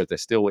feeling good. They're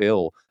still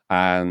ill.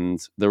 And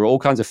there are all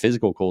kinds of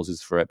physical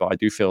causes for it, but I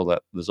do feel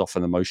that there's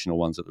often emotional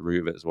ones at the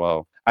root of it as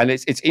well. And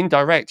it's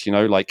indirect,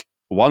 like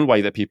one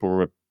way that people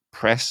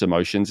repress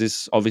emotions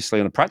is obviously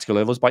on a practical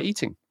level is by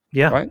eating.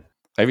 Yeah. Right?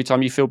 Every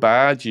time you feel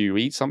bad, you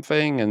eat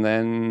something, and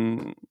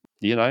then,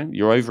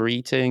 you're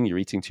overeating, you're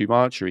eating too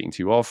much, you're eating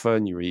too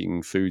often, you're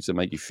eating foods that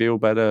make you feel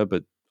better,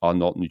 but are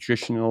not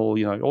nutritional,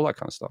 all that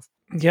kind of stuff.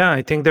 Yeah,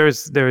 I think there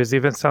is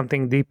even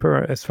something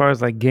deeper as far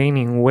as like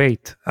gaining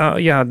weight.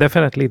 Yeah,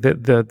 definitely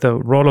the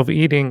role of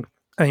eating,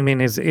 I mean,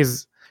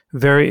 is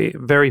very,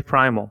 very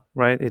primal,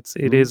 right?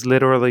 It is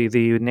literally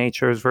the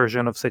nature's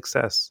version of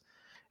success,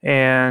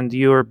 and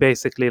you're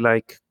basically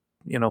like,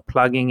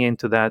 plugging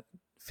into that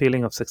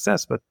feeling of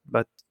success.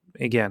 But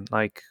again,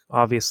 like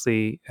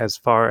obviously, as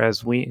far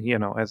as we,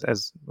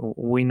 as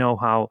we know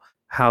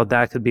how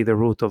that could be the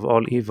root of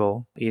all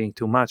evil, eating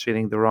too much,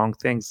 eating the wrong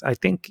things. I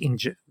think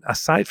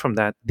aside from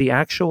that, the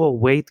actual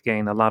weight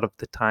gain, a lot of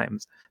the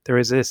times, there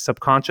is a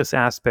subconscious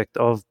aspect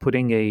of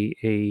putting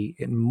a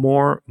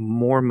more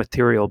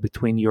material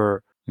between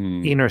your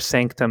inner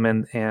sanctum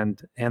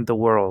and the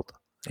world.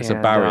 It's a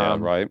barrier,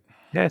 right?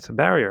 Yeah, it's a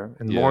barrier.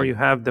 And the more you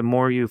have, the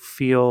more you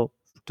feel,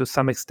 to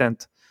some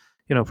extent,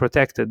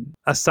 protected,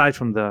 aside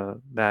from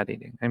the bad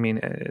eating. I mean,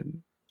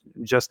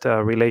 just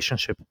a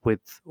relationship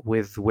with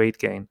weight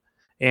gain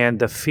and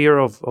the fear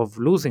of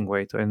losing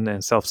weight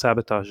and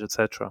self-sabotage,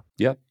 etc.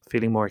 Yeah.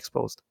 Feeling more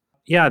exposed.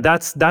 Yeah,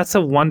 that's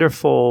a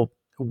wonderful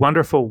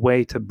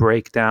way to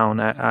break down,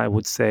 I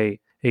would say,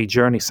 a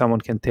journey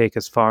someone can take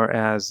as far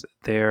as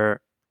their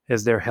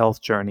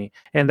health journey.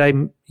 And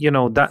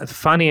that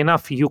funny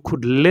enough, you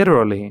could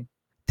literally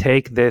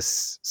take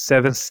these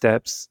 7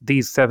 steps,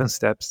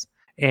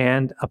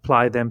 and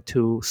apply them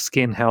to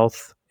skin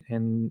health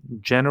and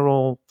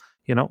general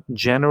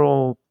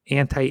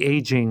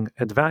anti-aging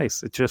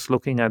advice. It's just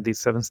looking at these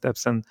 7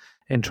 steps and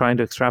trying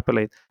to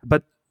extrapolate.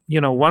 But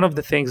one of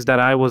the things that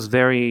I was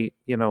very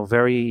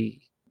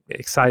very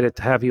excited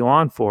to have you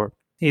on for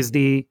is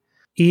the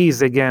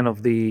ease again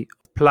of the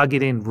plug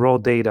it in raw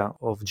data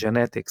of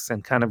genetics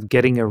and kind of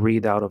getting a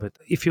read out of it.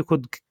 If you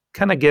could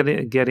kind of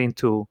get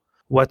into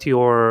what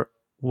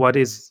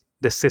is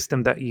the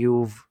system that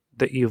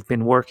you've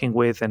been working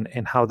with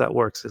and how that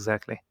works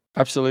exactly.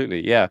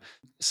 Absolutely, yeah.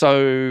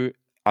 So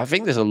I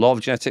think there's a lot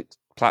of genetic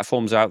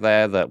platforms out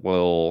there that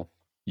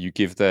you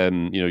give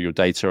them, your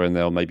data, and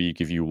they'll maybe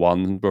give you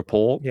one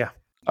report. Yeah.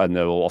 And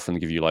they'll often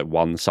give you like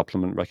one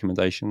supplement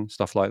recommendation,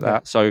 stuff like Yeah.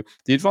 that. So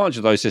the advantage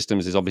of those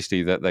systems is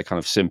obviously that they're kind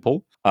of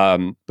simple.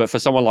 But for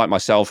someone like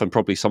myself, and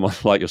probably someone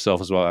like yourself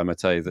as well,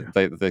 Amate,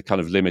 that they're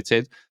kind of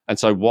limited. And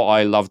so what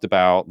I loved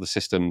about the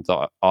system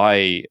that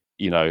I,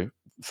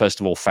 first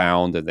of all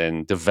found and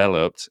then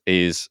developed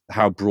is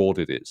how broad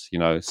it is.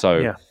 So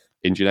Yeah.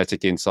 in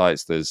Genetic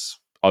Insights, there's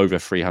over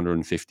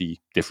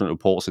 350 different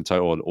reports in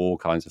total on all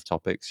kinds of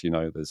topics.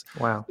 There's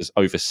Wow. there's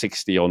over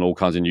 60 on all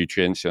kinds of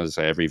nutrients. As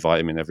I say, every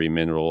vitamin, every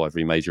mineral,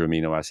 every major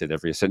amino acid,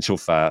 every essential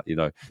fat.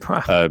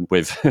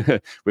 With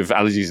with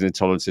allergies and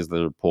intolerances,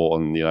 the report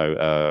on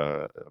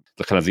the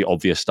kind of the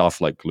obvious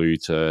stuff like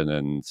gluten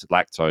and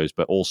lactose,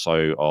 but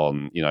also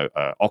on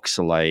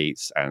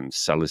oxalates and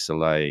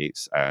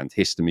salicylates and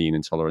histamine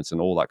intolerance and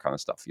all that kind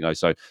of stuff.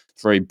 So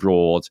it's very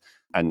broad.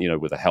 And,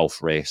 with the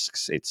health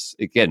risks, it's,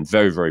 again,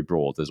 very, very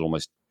broad. There's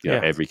almost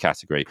every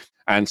category.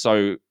 And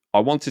so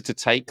I wanted to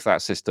take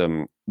that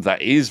system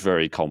that is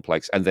very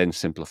complex and then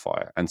simplify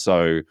it. And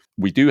so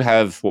we do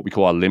have what we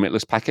call our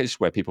limitless package,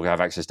 where people have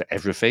access to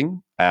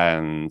everything.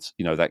 And,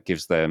 that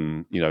gives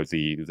them,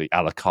 the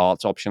a la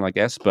carte option, I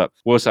guess. But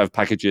we also have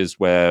packages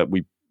where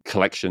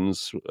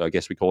collections, I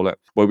guess we call it,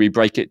 where we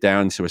break it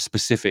down to a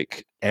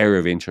specific area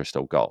of interest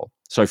or goal.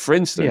 So for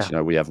instance,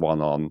 we have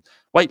one on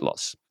weight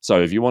loss. So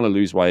if you want to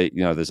lose weight,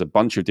 there's a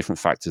bunch of different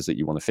factors that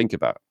you want to think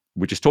about.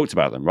 We just talked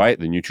about them, right?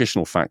 The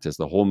nutritional factors,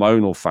 the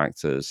hormonal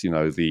factors,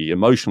 the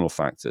emotional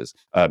factors,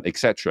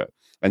 etc.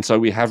 And so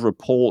we have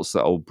reports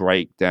that will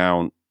break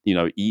down,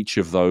 each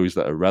of those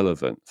that are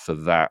relevant for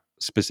that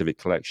specific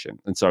collection.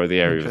 And so the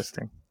area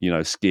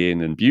of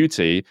skin and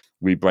beauty,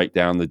 we break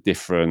down the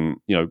different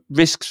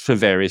risks for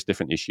various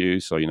different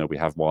issues. So we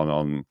have one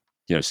on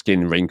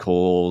skin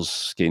wrinkles,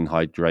 skin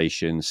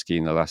hydration,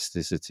 skin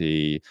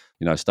elasticity,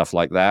 stuff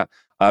like that.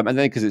 And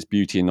then because it's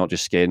beauty and not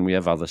just skin, we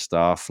have other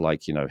stuff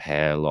like,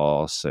 hair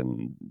loss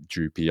and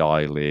droopy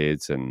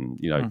eyelids and,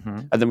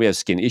 and then we have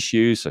skin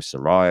issues, so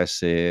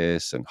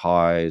psoriasis and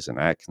hives and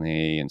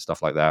acne and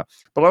stuff like that.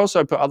 But I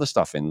also put other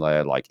stuff in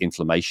there like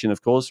inflammation,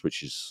 of course,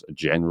 which is a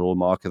general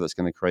marker that's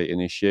going to create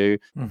an issue.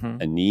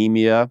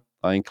 Anemia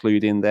I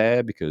include in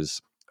there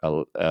because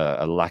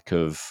a lack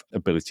of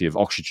ability of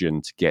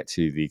oxygen to get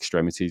to the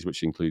extremities,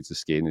 which includes the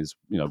skin, is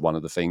one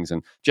of the things.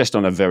 And just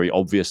on a very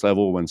obvious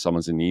level, when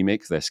someone's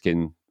anemic, their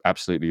skin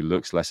absolutely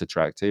looks less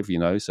attractive,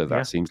 so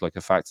that seems like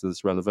a factor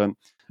that's relevant.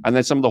 And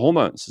then some of the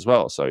hormones as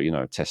well, so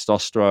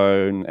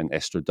testosterone and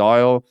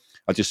estradiol.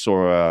 I just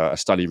saw a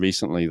study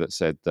recently that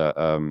said that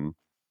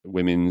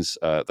women's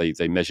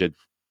they measured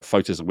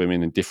photos of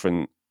women in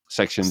different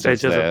sections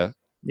Stages of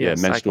their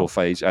menstrual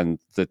phase, and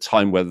the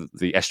time where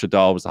the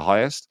estradiol was the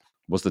highest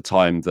was the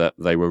time that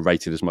they were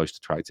rated as most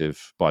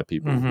attractive by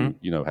people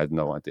who, had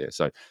no idea.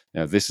 So,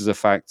 this is a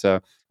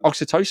factor.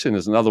 Oxytocin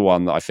is another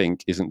one that I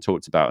think isn't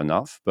talked about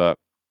enough, but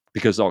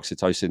because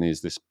oxytocin is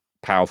this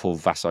powerful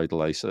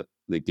vasodilator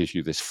that gives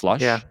you this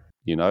flush,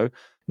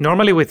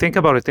 Normally we think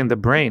about it in the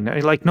brain.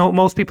 Like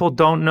most people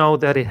don't know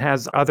that it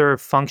has other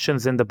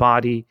functions in the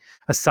body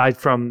aside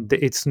from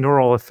its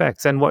neural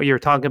effects. And what you're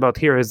talking about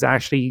here is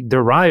actually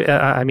derived,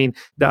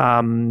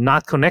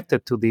 not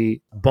connected to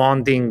the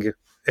bonding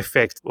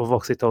effect of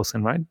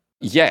oxytocin, right?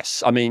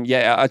 Yes.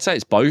 I'd say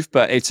it's both,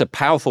 but it's a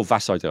powerful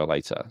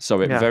vasodilator. So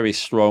it very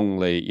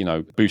strongly,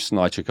 boosts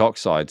nitric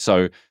oxide.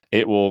 So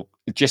it will,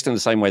 just in the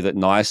same way that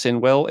niacin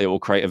will, it will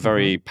create a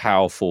very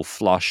powerful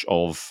flush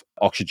of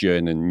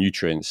oxygen and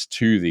nutrients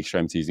to the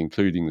extremities,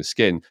 including the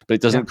skin. But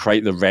it doesn't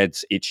create the red,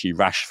 itchy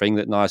rash thing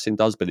that niacin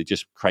does, but it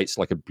just creates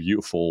like a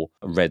beautiful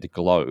red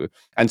glow.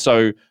 And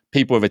so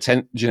people with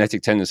a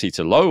genetic tendency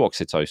to low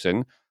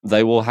oxytocin,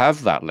 they will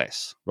have that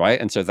less, right?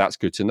 And so that's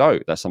good to know.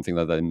 That's something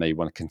that they may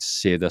want to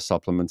consider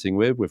supplementing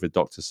with a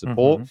doctor's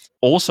support.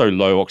 Also,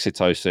 low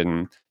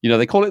oxytocin,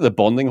 they call it the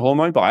bonding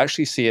hormone, but I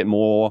actually see it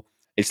more,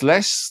 it's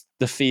less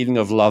the feeling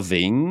of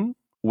loving,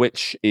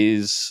 which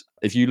is,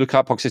 if you look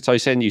up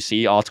oxytocin, you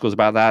see articles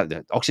about that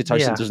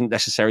oxytocin doesn't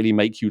necessarily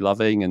make you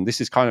loving. And this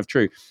is kind of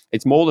true.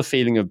 It's more the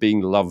feeling of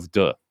being loved.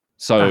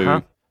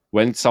 So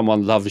when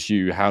someone loves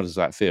you, how does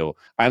that feel?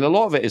 And a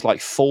lot of it is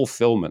like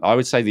fulfillment. I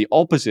would say the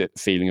opposite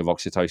feeling of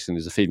oxytocin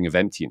is a feeling of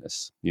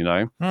emptiness,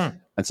 And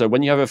so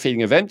when you have a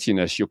feeling of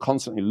emptiness, you're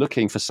constantly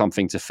looking for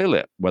something to fill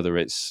it, whether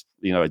it's,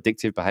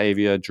 addictive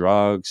behavior,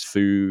 drugs,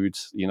 food,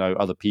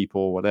 other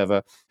people,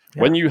 whatever.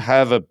 When you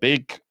have a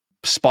big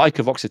spike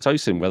of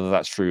oxytocin, whether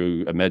that's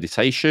through a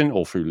meditation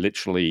or through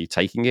literally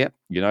taking it,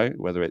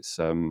 whether it's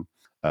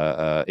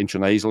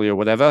intranasally or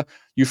whatever,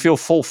 you feel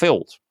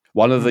fulfilled.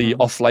 One of the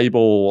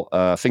off-label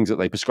things that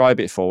they prescribe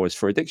it for is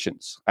for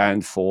addictions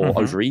and for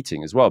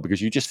overeating as well,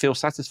 because you just feel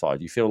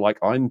satisfied. You feel like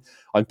I'm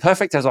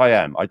perfect as I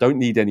am. I don't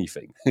need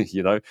anything,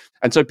 you know?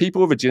 And so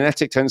people with a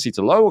genetic tendency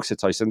to low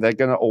oxytocin, they're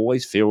going to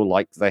always feel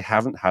like they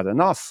haven't had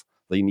enough.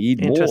 They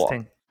need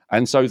more.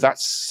 And so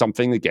that's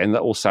something, again,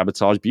 that will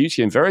sabotage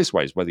beauty in various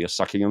ways, whether you're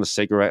sucking on a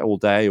cigarette all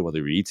day or whether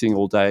you're eating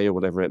all day or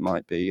whatever it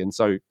might be. And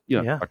so,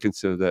 you know, I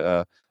consider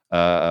that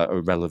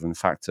a relevant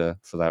factor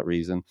for that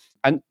reason.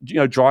 And, you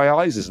know, dry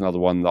eyes is another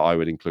one that I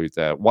would include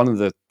there. One of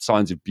the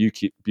signs of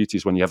beauty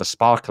is when you have a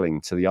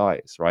sparkling to the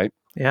eyes, right?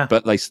 Yeah.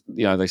 But they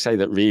say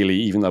that really,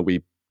 even though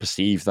we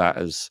perceive that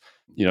as,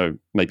 you know,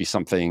 maybe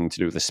something to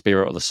do with the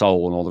spirit or the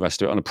soul and all the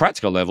rest of it, on a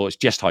practical level, it's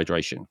just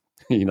hydration.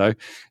 You know,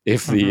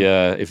 if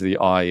the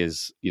eye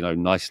is, you know,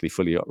 nicely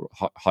fully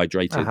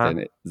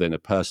hydrated, then a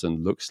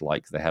person looks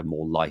like they have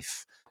more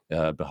life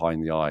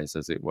behind the eyes,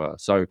 as it were.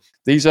 So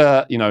these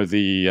are, you know,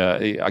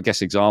 the I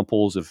guess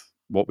examples of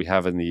what we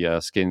have in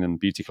the skin and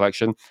beauty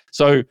collection.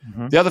 So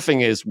the other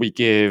thing is we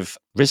give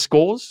risk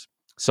scores.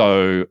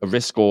 So a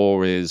risk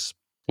score is,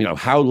 you know,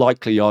 how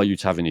likely are you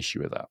to have an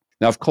issue with that?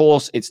 Now, of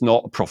course, it's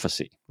not a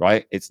prophecy,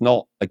 right? It's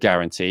not a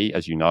guarantee,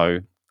 as you know.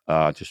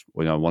 Just,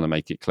 you know, want to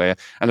make it clear.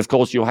 And of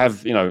course, you'll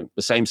have, you know,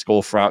 the same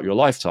score throughout your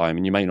lifetime,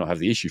 and you may not have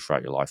the issue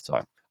throughout your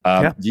lifetime.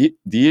 The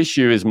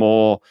issue is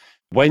more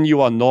when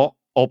you are not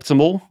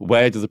optimal,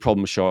 where do the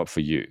problems show up for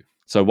you?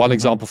 So one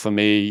example for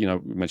me, you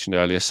know, we mentioned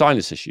earlier,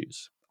 sinus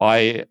issues.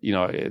 You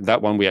know,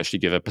 that one we actually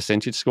give a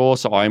percentage score.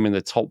 So I'm in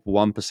the top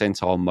 1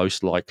 percentile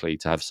most likely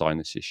to have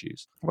sinus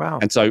issues. Wow.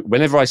 And so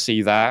whenever I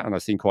see that, and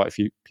I've seen quite a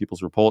few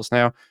people's reports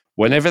now,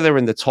 whenever they're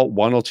in the top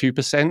 1 or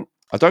 2%,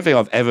 I don't think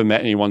I've ever met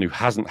anyone who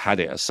hasn't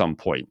had it at some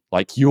point.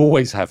 Like, you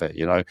always have it,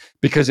 you know,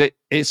 because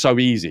it's so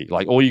easy.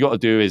 Like, all you got to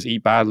do is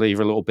eat badly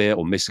for a little bit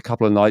or miss a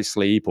couple of nights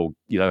sleep or,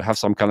 you know, have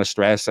some kind of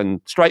stress and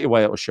straight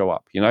away it will show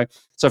up, you know.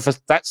 So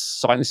that's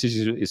sinus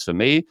is for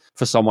me.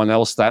 For someone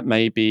else, that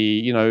may be,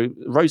 you know,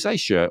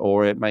 rosacea,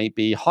 or it may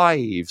be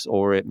hives,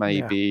 or it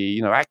may be,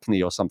 you know,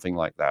 acne or something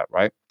like that,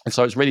 right? And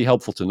so it's really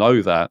helpful to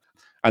know that.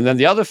 And then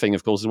the other thing,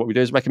 of course, is what we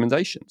do is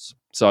recommendations.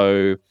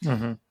 So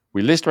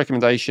we list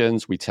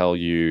recommendations. We tell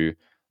you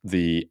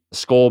the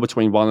score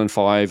between 1 and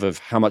 5 of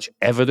how much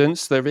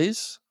evidence there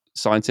is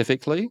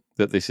scientifically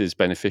that this is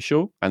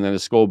beneficial, and then a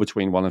score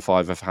between 1 and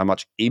 5 of how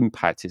much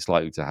impact it's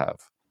likely to have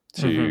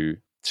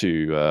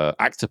to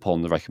act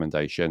upon the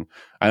recommendation.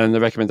 And then the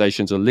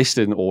recommendations are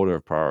listed in order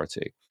of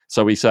priority.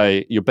 So we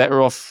say you're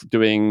better off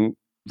doing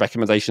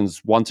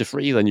recommendations 1 to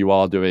 3 than you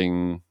are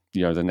doing,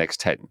 you know, the next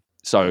 10.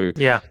 So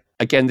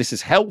again, this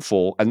is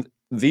helpful, and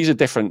these are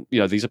different, you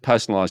know, these are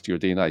personalized to your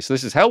DNA. So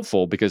this is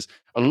helpful because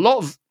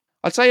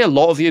I'd say a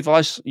lot of the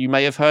advice you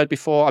may have heard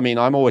before. I mean,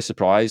 I'm always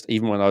surprised,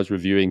 even when I was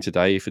reviewing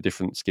today for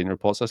different skin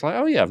reports, I was like,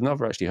 oh yeah, I've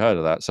never actually heard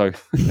of that. So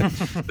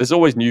there's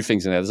always new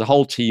things in there. There's a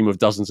whole team of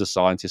dozens of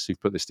scientists who've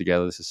put this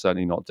together. This is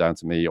certainly not down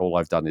to me. All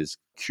I've done is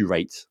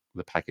curate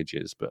the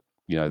packages, but,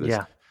 you know,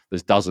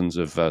 there's dozens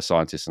of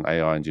scientists and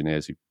AI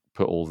engineers who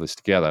put all this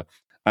together.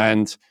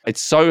 And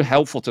it's so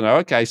helpful to know,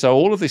 okay, so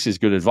all of this is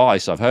good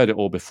advice. I've heard it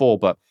all before,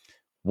 but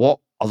what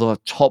are the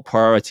top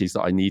priorities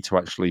that I need to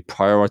actually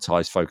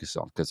prioritize, focus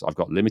on? Because I've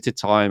got limited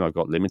time, I've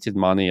got limited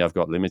money, I've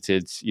got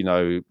limited, you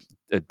know,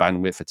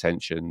 bandwidth,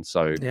 attention.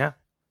 So yeah.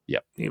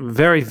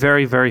 Very,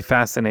 very, very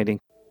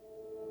fascinating.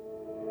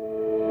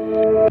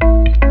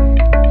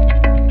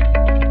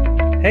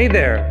 Hey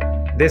there.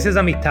 This is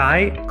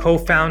Amitai,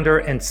 co-founder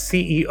and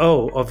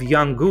CEO of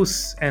Young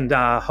Goose and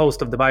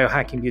host of the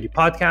Biohacking Beauty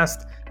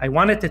Podcast. I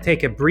wanted to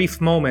take a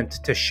brief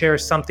moment to share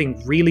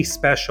something really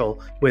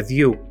special with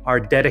you, our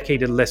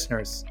dedicated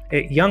listeners.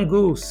 At Young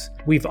Goose,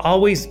 we've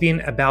always been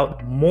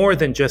about more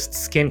than just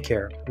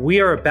skincare. We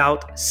are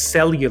about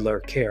cellular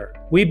care.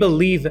 We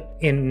believe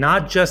in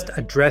not just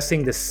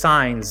addressing the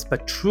signs,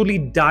 but truly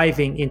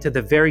diving into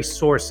the very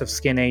source of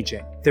skin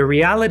aging. The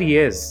reality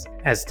is,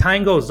 as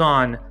time goes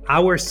on,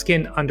 our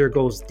skin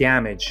undergoes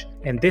damage,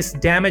 and this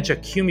damage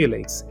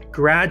accumulates,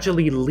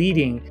 gradually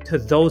leading to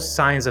those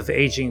signs of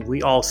aging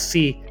we all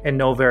see and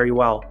know very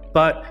well.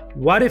 But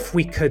what if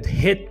we could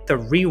hit the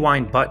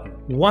rewind button?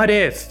 What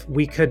if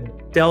we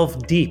could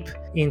delve deep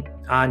in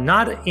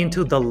not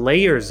into the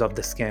layers of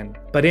the skin,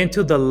 but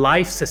into the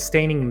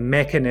life-sustaining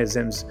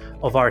mechanisms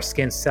of our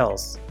skin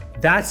cells?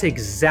 That's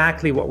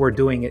exactly what we're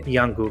doing at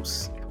Young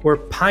Goose. We're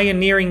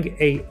pioneering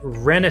a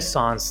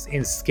renaissance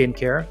in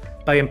skincare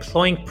by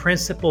employing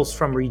principles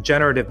from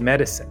regenerative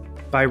medicine.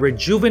 By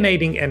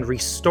rejuvenating and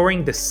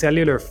restoring the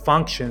cellular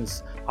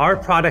functions, our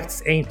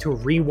products aim to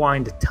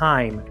rewind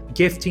time,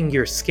 gifting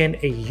your skin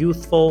a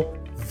youthful,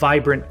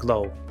 vibrant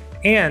glow.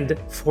 And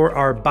for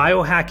our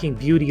Biohacking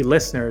Beauty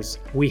listeners,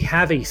 we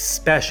have a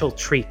special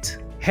treat.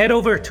 Head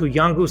over to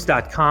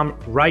younggoose.com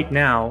right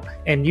now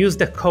and use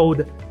the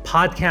code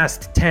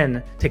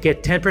podcast10 to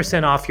get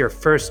 10% off your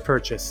first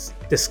purchase.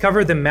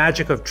 Discover the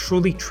magic of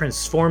truly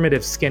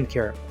transformative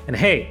skincare. And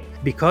hey,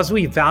 because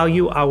we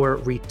value our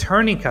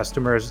returning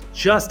customers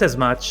just as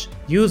much,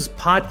 use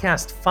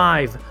podcast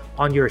 5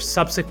 on your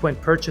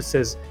subsequent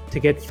purchases to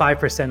get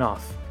 5%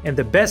 off. And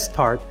the best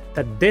part,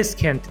 that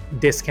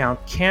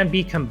discount can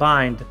be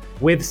combined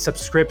with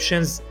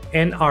subscriptions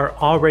in our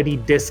already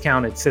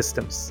discounted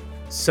systems.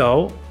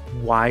 So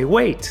why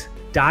wait?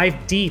 Dive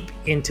deep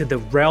into the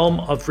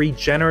realm of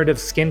regenerative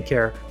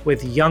skincare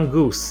with Young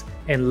Goose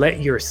and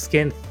let your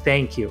skin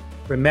thank you.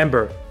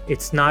 Remember,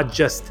 it's not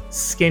just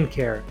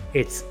skincare,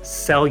 it's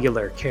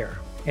cellular care.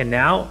 And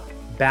now,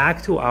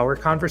 back to our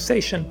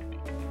conversation.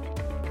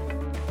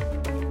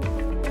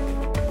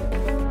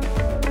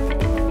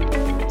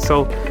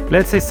 So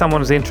let's say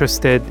someone's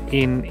interested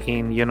in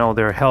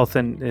their health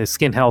and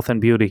skin health and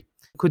beauty.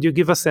 Could you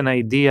give us an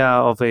idea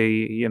of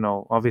a,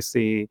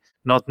 obviously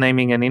not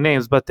naming any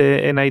names, but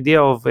an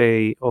idea of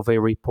a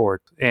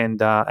report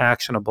and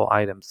actionable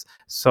items?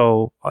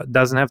 So it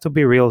doesn't have to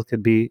be real. It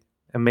could be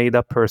a made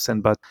up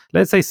person, but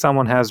let's say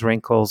someone has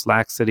wrinkles,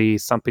 laxity,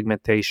 some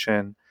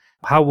pigmentation.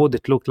 How would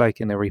it look like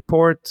in a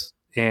report,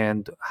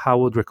 and how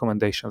would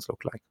recommendations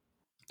look like?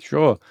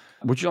 Sure.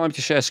 Would you like me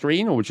to share a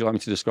screen, or would you like me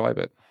to describe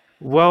it?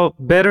 Well,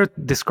 better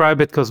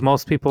describe it, because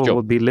most people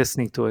will be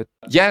listening to it.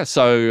 Yeah,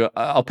 so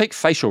I'll pick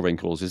facial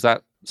wrinkles. Is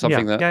that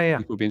something that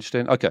people will be interested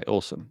in? Okay,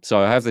 awesome. So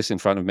I have this in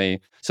front of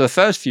me. So the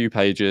first 10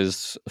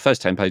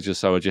 pages or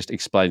so are just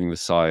explaining the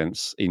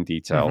science in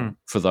detail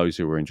for those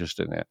who are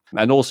interested in it.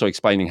 And also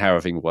explaining how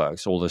everything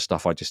works, all the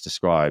stuff I just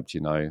described,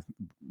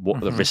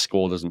 what the risk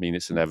score doesn't mean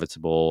it's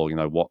inevitable,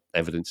 what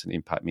evidence and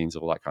impact means,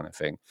 all that kind of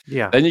thing.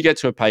 Yeah. Then you get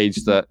to a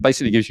page that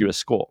basically gives you a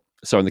score.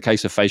 So in the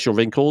case of facial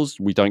wrinkles,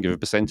 we don't give a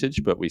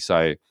percentage, but we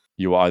say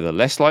you are either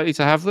less likely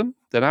to have them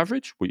than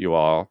average, or you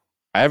are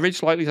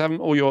average likely to have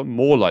them, or you're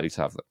more likely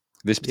to have them.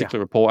 This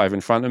particular report I have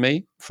in front of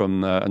me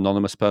from an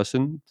anonymous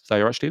person, they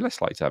are actually less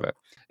likely to have it.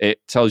 It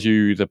tells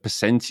you the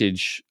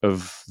percentage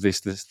of this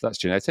that's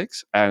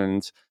genetics,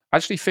 and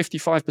actually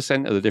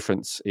 55% of the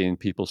difference in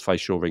people's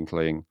facial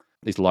wrinkling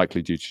is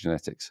likely due to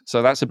genetics.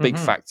 So that's a big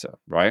factor,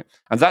 right?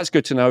 And that's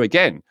good to know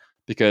again,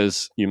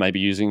 because you may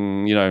be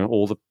using,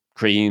 all the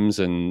creams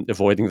and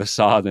avoiding the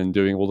sun and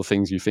doing all the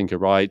things you think are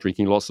right,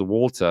 drinking lots of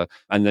water,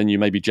 and then you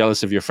may be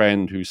jealous of your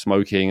friend who's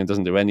smoking and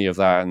doesn't do any of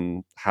that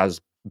and has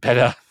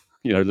better,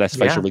 less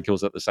facial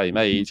wrinkles at the same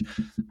age.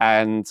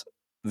 And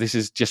this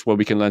is just where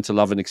we can learn to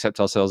love and accept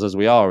ourselves as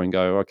we are and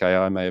go, okay,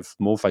 I may have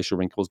more facial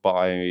wrinkles, but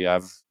I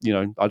have,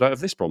 I don't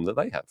have this problem that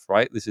they have,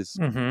 right? This is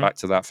back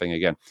to that thing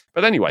again.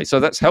 But anyway, so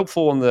that's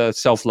helpful on the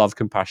self-love,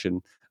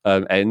 compassion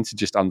end to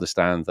just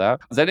understand that.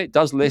 Then it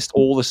does list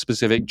all the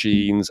specific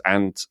genes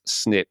and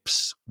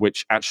SNPs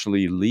which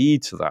actually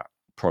lead to that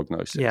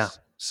prognosis. Yeah.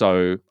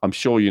 So I'm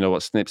sure you know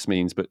what SNPs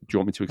means, but do you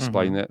want me to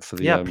explain it for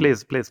the? Yeah,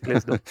 please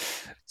do.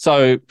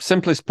 So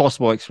simplest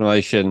possible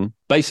explanation.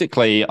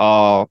 Basically,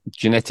 our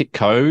genetic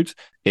code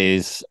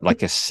is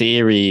like a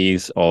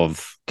series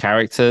of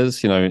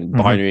characters.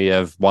 Binary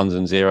of ones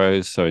and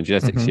zeros. So in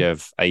genetics, you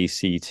have A,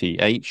 C, T,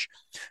 H.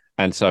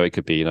 And so it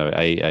could be,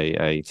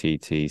 A, T,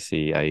 T,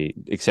 C, A,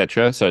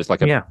 etc. So it's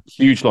like a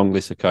huge long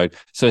list of code.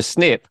 So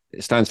SNP,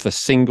 it stands for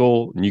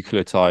single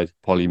nucleotide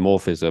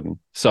polymorphism.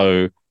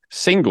 So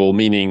single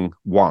meaning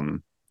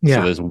one. Yeah.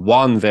 So there's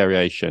one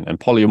variation, and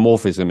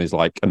polymorphism is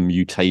like a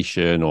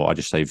mutation, or I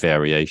just say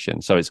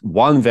variation. So it's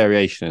one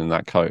variation in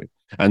that code.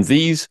 And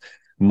these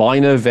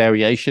minor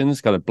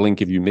variations, kind of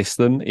blink if you miss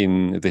them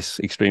in this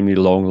extremely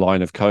long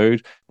line of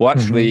code, will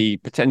actually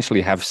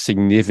potentially have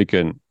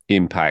significant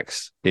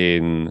impacts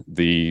in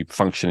the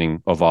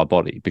functioning of our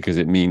body, because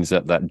it means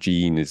that that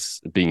gene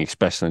is being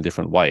expressed in a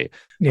different way.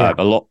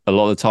 A lot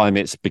of the time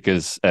it's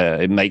because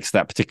it makes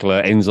that particular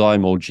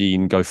enzyme or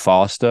gene go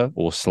faster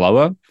or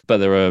slower, but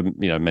there are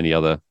many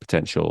other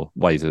potential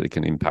ways that it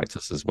can impact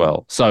us as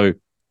well. So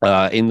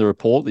in the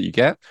report that you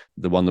get,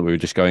 the one that we were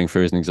just going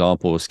through as an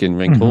example of skin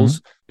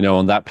wrinkles,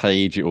 on that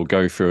page, it will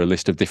go through a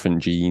list of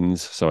different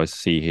genes. So I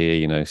see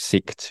here,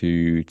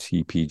 SIC2,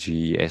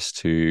 TPG,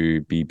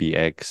 S2,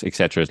 BBX,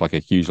 etc. It's like a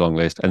huge long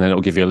list. And then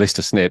it'll give you a list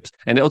of SNPs,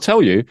 and it'll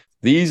tell you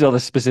these are the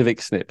specific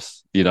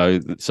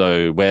SNPs,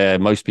 so where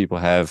most people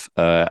have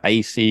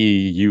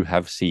AC, you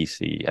have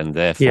CC, and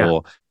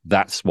therefore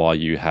that's why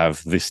you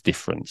have this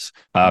difference.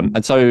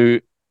 And so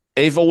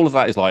if all of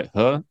that is like,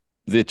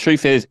 the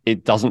truth is,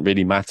 it doesn't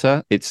really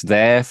matter. It's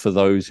there for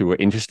those who are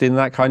interested in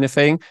that kind of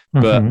thing,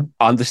 but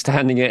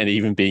understanding it and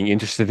even being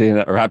interested in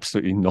it are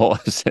absolutely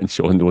not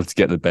essential in order to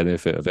get the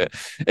benefit of it.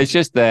 It's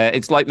just there.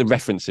 It's like the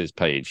references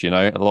page,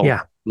 A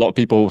lot of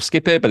people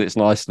skip it, but it's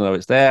nice to know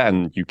it's there,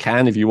 and you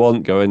can, if you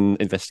want, go and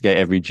investigate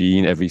every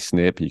gene, every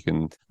SNP. You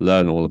can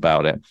learn all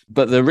about it.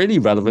 But the really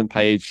relevant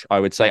page, I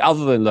would say,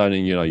 other than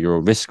learning,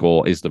 your risk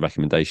score, is the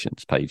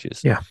recommendations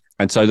pages. Yeah.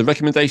 And so the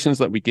recommendations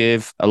that we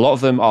give, a lot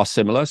of them are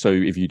similar. So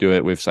if you do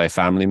it with, say, a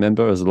family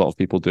member, as a lot of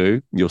people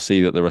do, you'll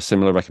see that there are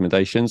similar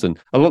recommendations. And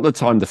a lot of the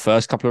time, the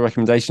first couple of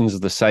recommendations are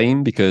the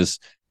same, because,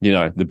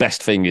 the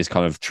best thing is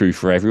kind of true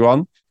for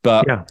everyone.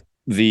 But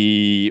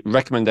the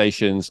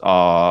recommendations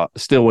are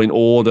still in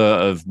order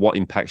of what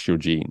impacts your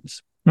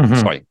genes.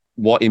 Sorry,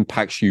 what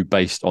impacts you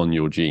based on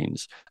your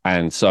genes.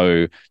 And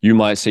so you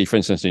might see, for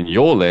instance, in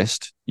your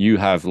list, you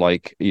have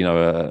like,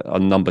 a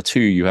number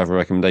 2, you have a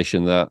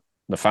recommendation that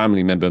the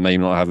family member may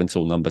not have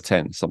until number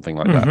 10, something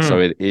like that. So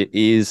it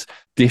is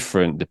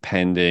different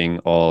depending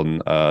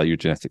on your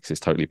genetics. It's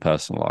totally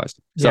personalized.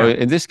 So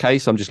in this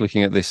case, I'm just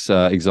looking at this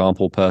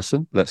example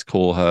person. Let's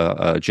call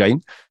her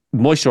Jane.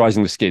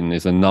 Moisturizing the skin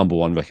is the number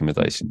one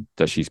recommendation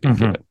that she's been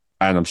given.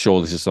 And I'm sure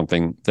this is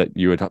something that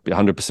you would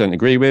 100%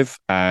 agree with.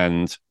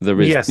 And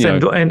there is, yes,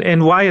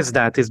 and why is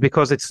that? Is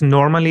because it's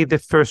normally the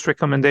first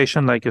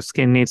recommendation, like your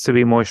skin needs to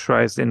be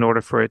moisturized in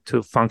order for it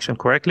to function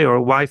correctly,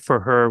 or why for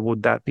her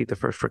would that be the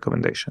first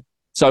recommendation?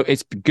 So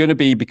it's going to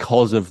be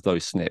because of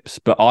those SNPs,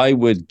 but I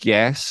would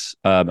guess,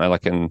 and I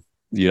can,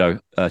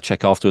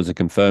 check afterwards and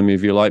confirm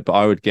if you like, but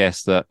I would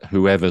guess that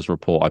whoever's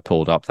report I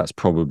pulled up, that's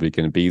probably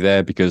going to be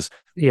there because,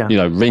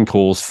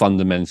 wrinkles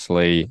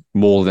fundamentally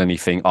more than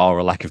anything are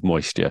a lack of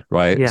moisture,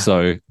 right? Yeah.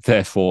 So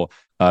therefore,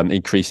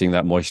 increasing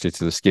that moisture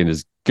to the skin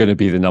is going to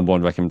be the number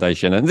one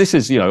recommendation. And this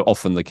is,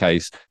 often the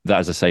case that,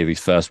 as I say, these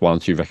first 1 or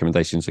 2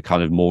 recommendations are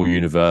kind of more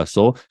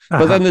universal.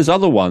 But then there's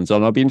other ones,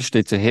 and I'll be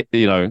interested to hit,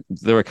 there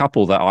are a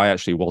couple that I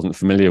actually wasn't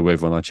familiar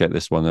with when I checked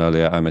this one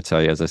earlier,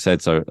 Amitay, as I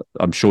said. So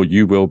I'm sure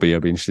you will be. I'll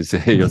be interested to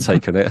hear your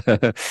take on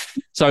it.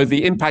 So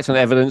the impact on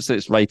evidence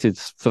that's rated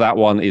for that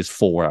one is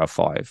 4 out of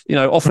 5.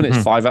 Often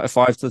it's 5 out of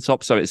 5 to the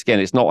top. So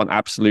it's not an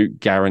absolute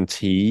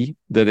guarantee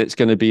that it's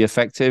going to be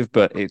effective,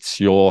 but it's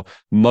your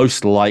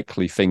most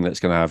likely thing that's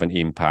going to have an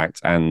impact.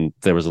 And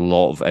there is a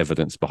lot of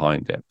evidence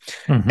behind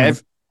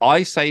it.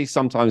 I say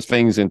sometimes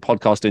things in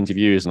podcast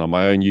interviews and on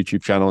my own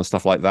YouTube channel and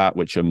stuff like that,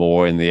 which are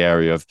more in the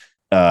area of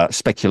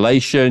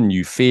speculation,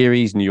 new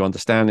theories, new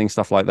understanding,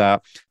 stuff like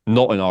that.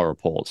 Not in our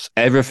reports.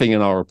 Everything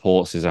in our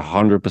reports is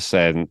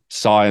 100%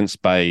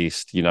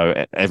 science-based.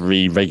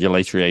 Every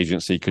regulatory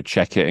agency could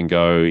check it and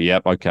go,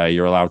 yep, okay,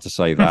 you're allowed to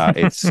say that.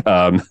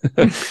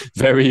 It's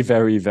very,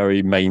 very,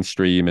 very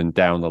mainstream and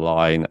down the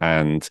line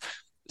and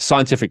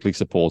scientifically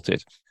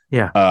supported.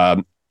 Yeah.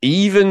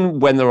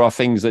 Even when there are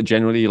things that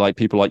generally, like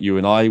people like you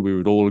and I, we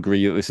would all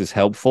agree that this is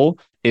helpful.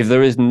 If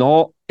there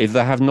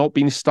have not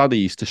been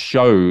studies to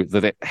show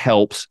that it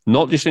helps,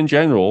 not just in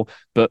general,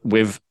 but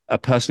with a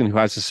person who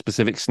has a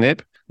specific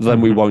SNP,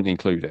 then we won't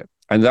include it.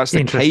 And that's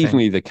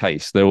occasionally the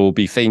case. There will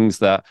be things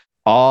that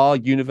are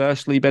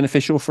universally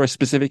beneficial for a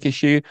specific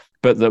issue,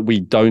 but that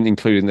we don't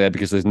include in there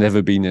because there's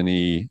never been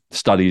any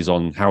studies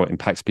on how it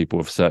impacts people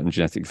with certain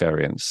genetic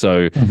variants.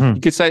 So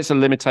you could say it's a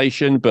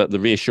limitation, but the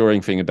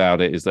reassuring thing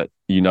about it is that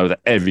that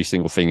every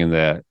single thing in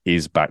there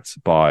is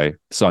backed by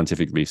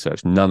scientific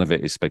research. None of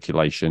it is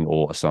speculation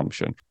or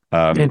assumption.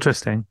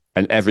 Interesting.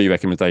 And every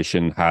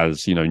recommendation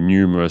has,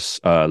 numerous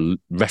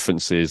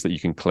references that you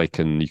can click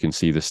and you can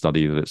see the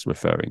study that it's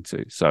referring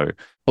to. So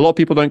a lot of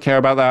people don't care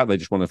about that. They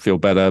just want to feel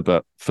better.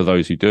 But for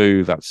those who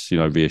do, that's,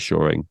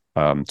 reassuring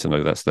to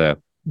know that's there.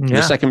 Yeah.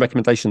 The second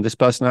recommendation this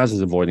person has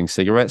is avoiding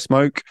cigarette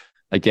smoke.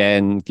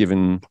 Again,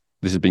 this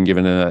has been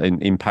given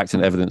an impact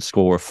and evidence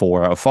score of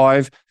 4 out of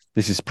 5.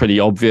 This is pretty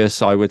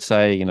obvious, I would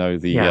say,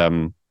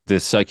 the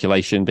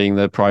circulation being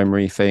the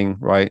primary thing,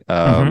 right?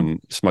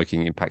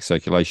 Smoking impacts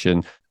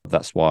circulation.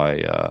 That's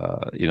why,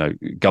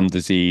 gum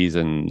disease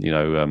and,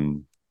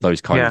 those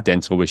kind of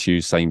dental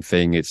issues, same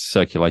thing. It's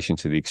circulation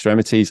to the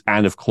extremities.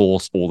 And of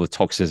course, all the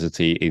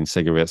toxicity in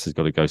cigarettes has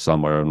got to go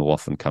somewhere and will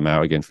often come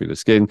out again through the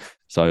skin.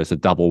 So it's a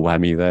double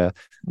whammy there.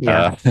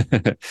 Yeah.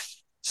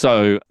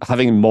 So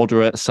having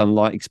moderate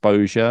sunlight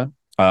exposure.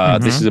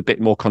 This is a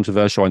bit more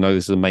controversial. I know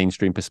this is a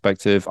mainstream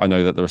perspective. I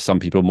know that there are some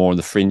people more on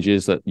the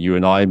fringes that you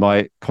and I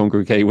might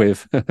congregate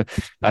with.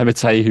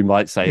 Amitay, who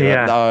might say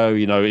that,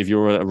 no, if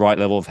you're at a right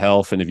level of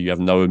health and if you have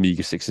no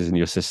omega-6s in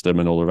your system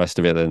and all the rest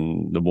of it,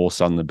 then the more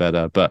sun, the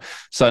better. But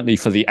certainly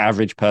for the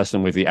average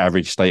person with the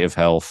average state of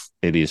health,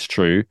 it is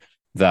true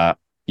that,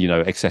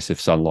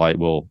 excessive sunlight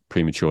will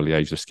prematurely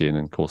age the skin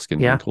and cause skin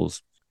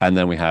wrinkles. And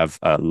then we have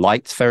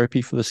light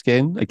therapy for the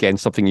skin. Again,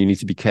 something you need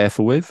to be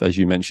careful with, as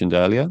you mentioned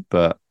earlier.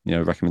 But,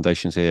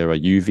 recommendations here are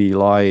UV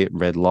light,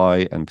 red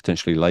light, and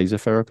potentially laser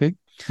therapy.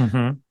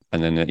 And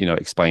then,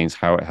 explains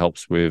how it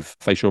helps with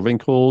facial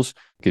wrinkles.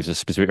 Gives a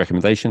specific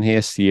recommendation here.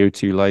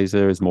 CO2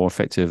 laser is more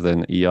effective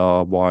than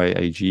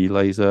ERYAG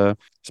laser,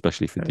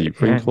 especially for deep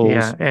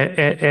wrinkles.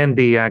 And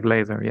the YAG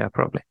laser. Yeah,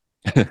 probably.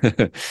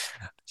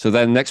 So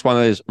then next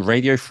one is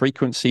radio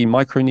frequency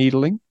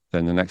microneedling.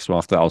 Then the next one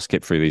after that, I'll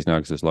skip through these now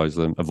because there's loads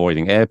of them.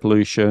 Avoiding air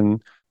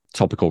pollution,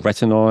 topical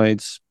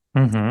retinoids.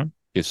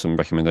 Give some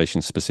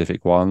recommendations,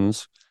 specific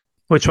ones.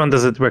 Which one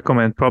does it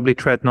recommend? Probably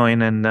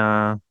tretinoin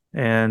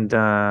and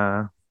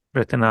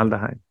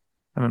retinaldehyde.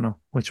 I don't know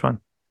which one.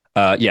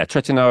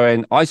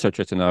 Tretinoin,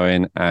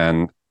 isotretinoin,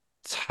 and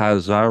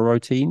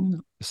tazarotene.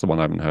 It's the one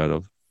I haven't heard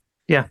of.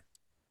 Yeah,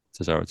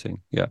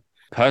 tazarotene. Yeah.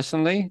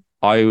 Personally,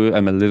 I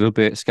am a little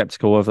bit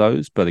skeptical of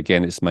those, but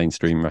again, it's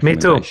mainstream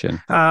recommendation. Me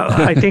too.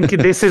 I think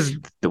this is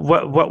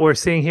what we're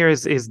seeing here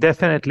is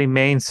definitely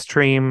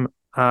mainstream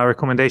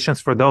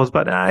recommendations for those.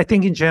 But I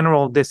think in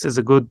general, this is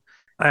a good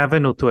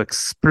avenue to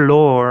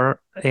explore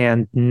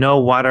and know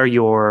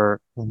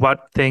what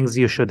things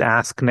you should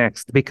ask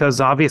next, because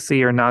obviously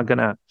you're not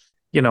gonna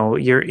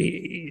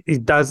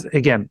it does,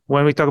 again,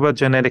 when we talk about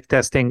genetic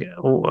testing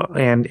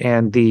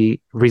and the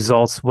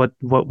results, what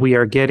we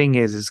are getting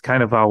is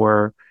kind of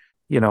our,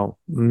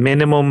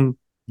 minimum,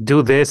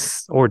 do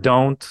this or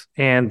don't,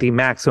 and the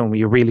maximum,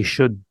 you really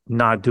should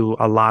not do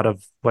a lot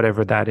of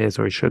whatever that is,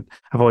 or you should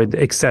avoid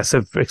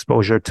excessive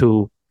exposure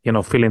to,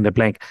 fill in the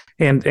blank.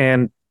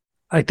 And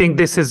I think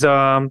this is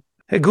a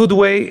good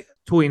way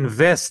to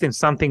invest in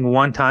something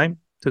one time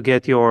to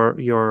get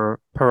your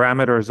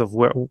parameters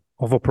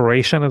of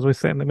operation, as we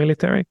say in the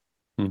military,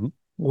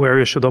 where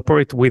you should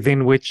operate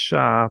within which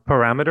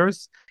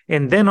parameters.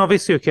 And then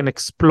obviously you can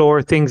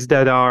explore things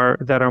that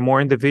are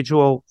more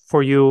individual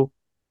for you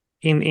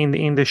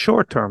in the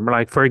short term.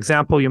 Like, for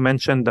example, you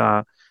mentioned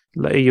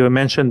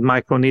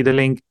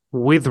microneedling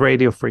with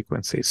radio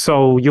frequencies.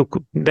 So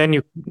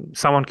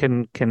someone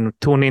can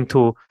tune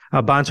into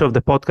a bunch of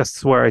the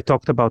podcasts where I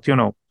talked about,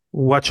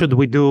 what should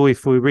we do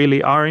if we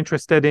really are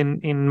interested in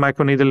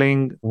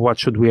microneedling? What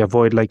should we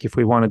avoid? Like, if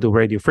we want to do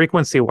radio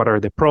frequency, what are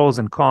the pros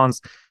and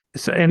cons?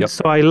 So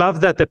I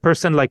love that the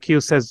person like you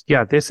says,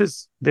 yeah, this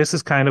is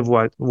kind of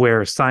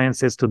where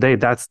science is today.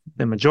 That's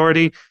the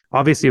majority.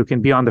 Obviously, you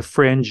can be on the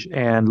fringe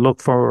and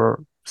look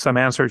for some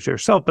answers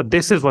yourself, but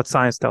this is what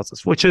science tells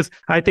us, which is,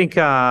 I think,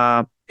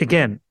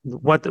 again,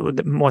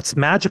 what's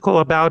magical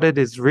about it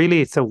is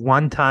really it's a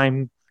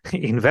one-time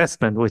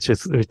investment, which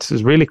is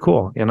really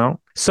cool,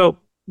 So,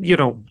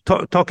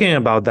 talking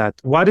about that,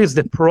 what is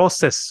the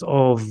process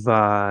of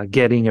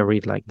getting a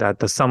read like that?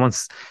 Does someone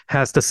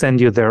has to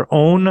send you their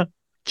own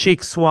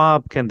cheek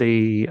swab? Can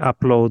they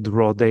upload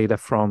raw data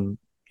from,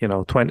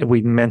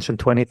 we mentioned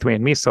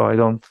 23andMe, so I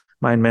don't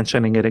mind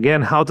mentioning it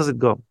again. How does it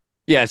go?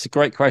 Yeah, it's a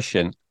great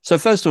question. So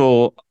first of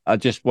all, I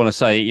just want to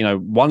say,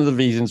 one of the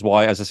reasons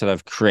why, as I said,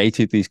 I've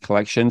created these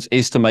collections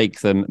is to make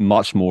them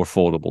much more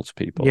affordable to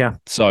people. Yeah.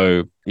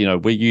 So,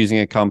 we're using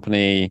a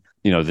company,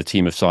 the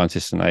team of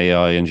scientists and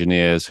AI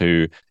engineers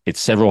who it's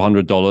several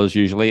 $100s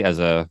usually as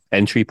a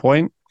entry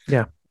point.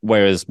 Yeah.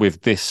 Whereas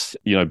with this,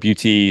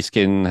 beauty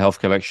skin health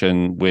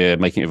collection, we're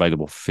making it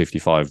available for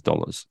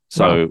 $55.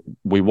 So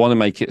we want to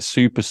make it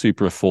super,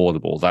 super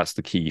affordable. That's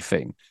the key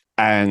thing.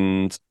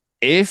 And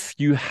if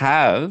you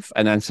have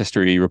an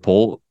ancestry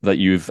report that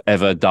you've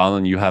ever done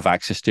and you have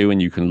access to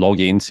and you can log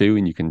into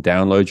and you can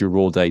download your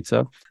raw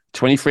data,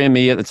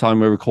 23andMe at the time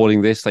we're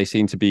recording this, they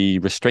seem to be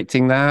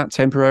restricting that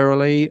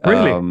temporarily.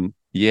 Really?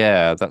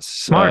 Yeah, that's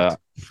smart.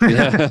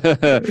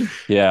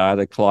 Yeah, I had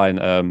a client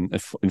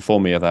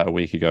inform me of that a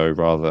week ago,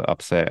 rather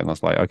upset, and I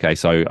was like, okay,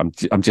 so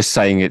I'm just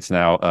saying it's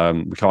now.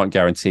 We can't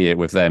guarantee it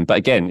with them, but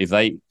again, if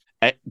they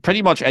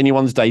pretty much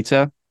anyone's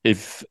data,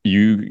 if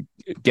you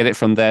get it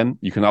from them,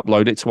 you can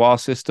upload it to our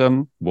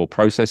system. We'll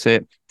process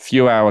it. A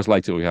few hours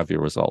later, we have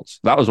your results.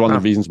 That was one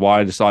of the reasons why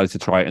I decided to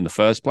try it in the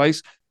first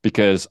place,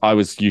 because I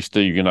was used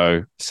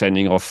to,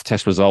 sending off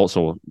test results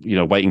or,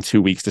 waiting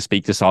 2 weeks to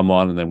speak to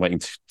someone and then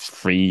waiting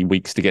 3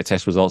 weeks to get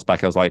test results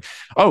back. I was like,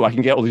 oh, I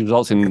can get all these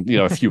results in,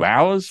 a few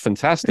hours.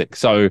 Fantastic.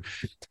 So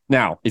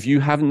now, if you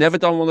have never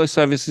done one of those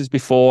services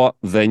before,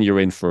 then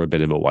you're in for a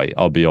bit of a wait,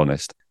 I'll be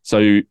honest.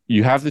 So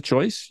you have the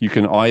choice. You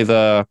can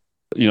either,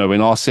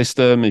 in our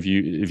system, if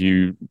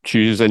you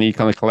choose any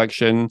kind of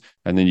collection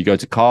and then you go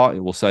to cart,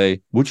 it will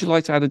say, would you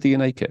like to add a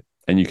DNA kit?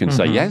 And you can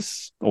say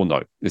yes or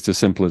no. It's as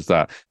simple as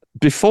that.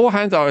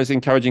 Beforehand, I was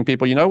encouraging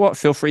people,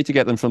 feel free to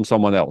get them from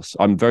someone else.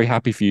 I'm very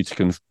happy for you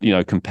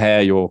to,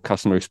 compare your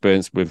customer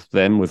experience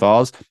with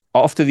ours.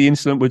 After the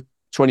incident with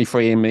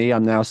 23andMe,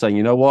 I'm now saying,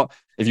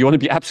 if you want to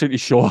be absolutely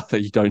sure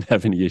that you don't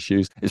have any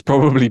issues, it's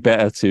probably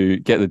better to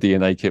get the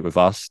DNA kit with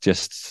us,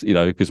 just,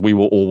 because we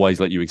will always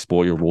let you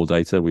export your raw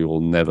data. We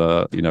will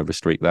never,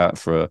 restrict that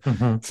for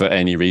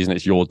any reason.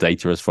 It's your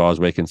data as far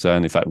as we're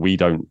concerned. In fact, we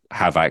don't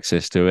have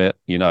access to it.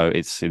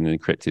 It's in an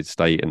encrypted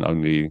state and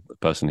only the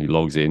person who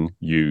logs in,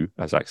 you,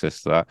 has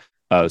access to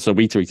that. So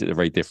we treat it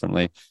very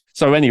differently.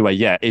 So anyway,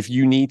 yeah, if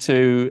you need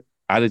to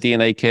add a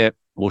DNA kit,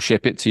 we'll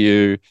ship it to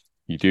you.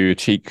 You do a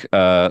cheek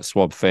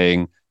swab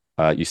thing.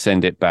 You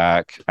send it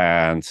back,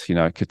 and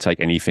it could take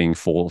anything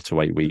 4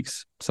 to 8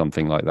 weeks,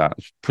 something like that.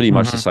 It's pretty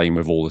much the same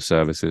with all the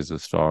services,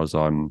 as far as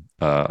I'm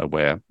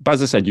aware. But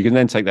as I said, you can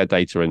then take that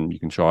data and you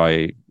can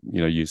try,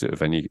 use it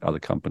with any other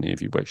company if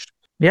you wished.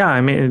 Yeah,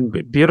 I mean,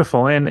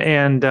 beautiful,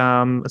 and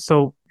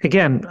so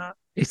again,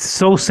 it's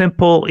so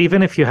simple.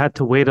 Even if you had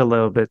to wait a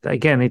little bit,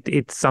 again,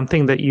 it's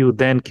something that you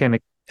then can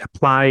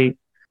apply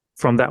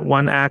from that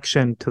one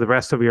action to the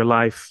rest of your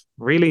life.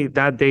 Really,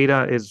 that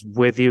data is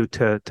with you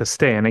to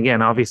stay. And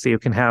again, obviously, you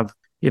can have,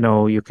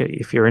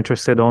 if you're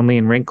interested only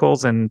in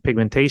wrinkles and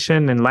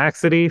pigmentation and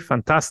laxity,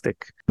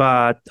 fantastic.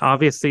 But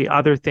obviously,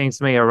 other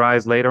things may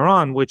arise later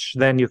on, which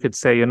then you could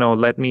say,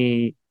 let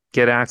me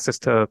get access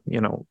to,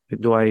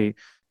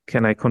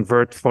 can I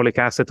convert folic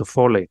acid to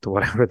folate, or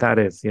whatever that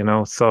is,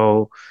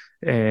 So,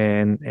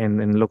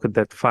 and look at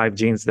that 5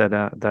 genes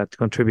that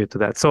contribute to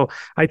that. So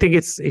I think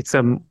it's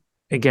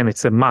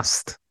a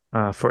must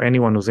for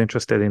anyone who's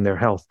interested in their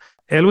health.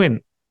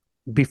 Elwin,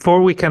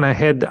 before we kind of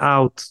head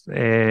out,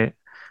 I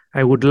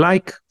would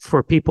like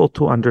for people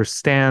to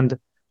understand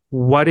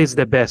what is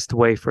the best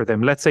way for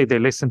them? Let's say they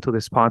listen to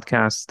this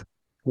podcast.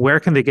 Where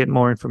can they get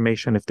more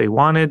information if they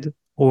wanted,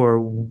 or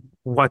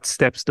what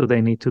steps do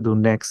they need to do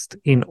next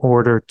in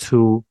order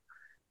to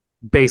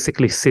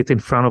basically sit in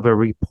front of a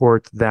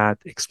report that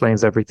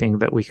explains everything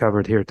that we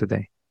covered here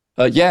today?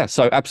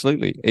 So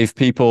absolutely. If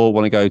people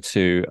want to go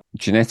to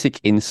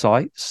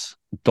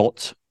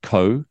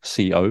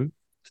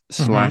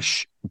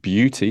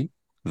geneticinsights.co/beauty,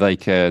 they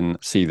can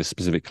see the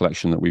specific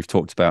collection that we've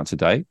talked about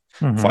today,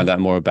 find out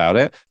more about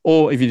it.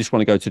 Or if you just want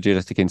to go to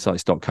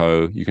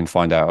geneticinsights.co, you can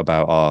find out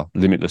about our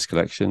Limitless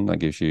collection. That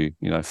gives you,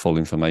 full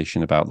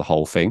information about the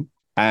whole thing.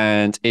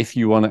 And if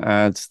you want to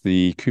add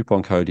the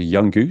coupon code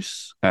Young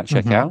Goose at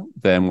checkout,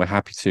 then we're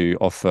happy to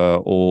offer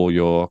all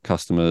your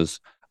customers,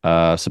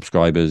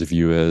 subscribers,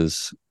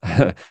 viewers,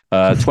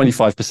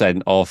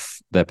 25% off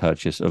their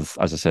purchase of,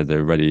 as I said, the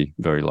already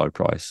very low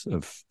price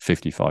of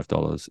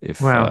 $55 if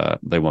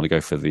they want to go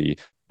for the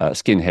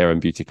skin, hair,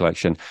 and beauty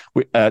collection.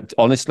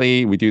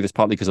 Honestly, we do this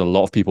partly because a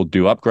lot of people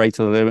do upgrade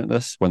to the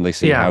Limitless when they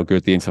see how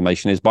good the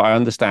information is. But I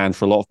understand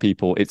for a lot of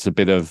people, it's a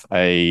bit of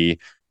a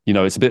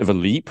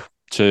leap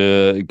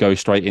to go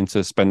straight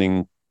into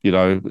spending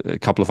a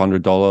couple of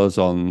 $100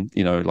 on,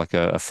 like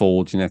a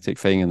full genetic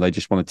thing, and they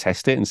just want to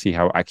test it and see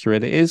how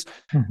accurate it is.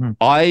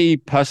 I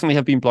personally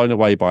have been blown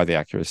away by the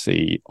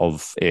accuracy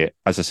of it.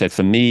 As I said,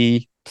 for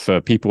me,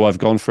 for people I've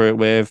gone through it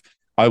with,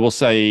 I will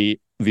say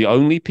the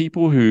only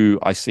people who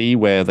I see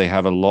where they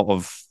have a lot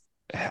of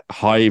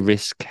high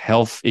risk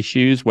health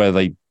issues where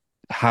they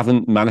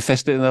haven't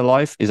manifested in their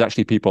life is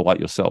actually people like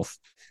yourself.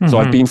 So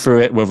I've been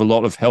through it with a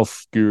lot of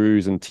health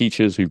gurus and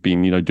teachers who've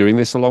been, doing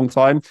this a long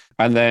time.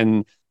 And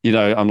then,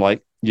 I'm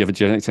like, you have a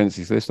genetic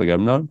tendency to this? They go,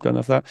 no, don't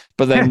have that.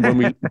 But then when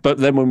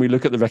we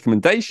look at the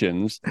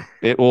recommendations,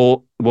 it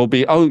will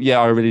be, oh yeah,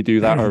 I already do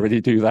that. I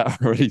already do that. I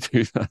already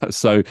do that.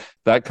 So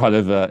that kind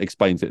of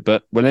explains it.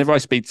 But whenever I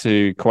speak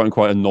to quote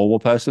unquote a normal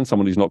person,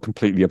 someone who's not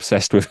completely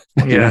obsessed with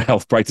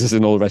health practices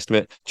and all the rest of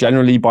it,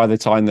 generally by the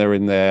time they're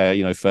in their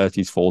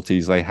 30s,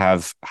 40s, they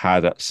have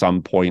had at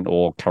some point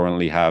or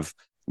currently have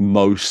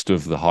most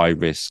of the high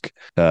risk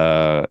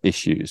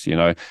issues,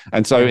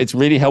 and so it's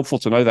really helpful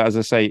to know that, as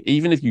I say,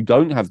 even if you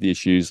don't have the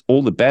issues,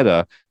 all the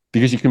better,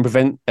 because you can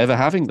prevent ever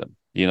having them,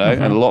 and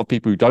a lot of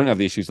people who don't have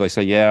the issues, they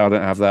say, I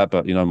don't have that,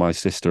 but my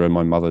sister and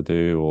my mother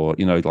do, or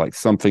like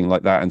something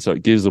like that. And so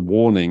it gives a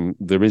warning,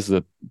 there is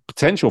the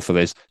potential for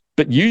this,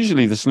 but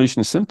usually the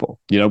solution is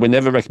simple. We're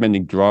never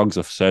recommending drugs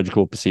or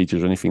surgical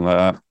procedures or anything like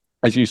that.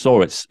 As you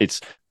saw, it's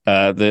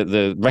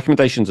the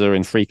recommendations are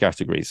in 3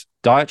 categories: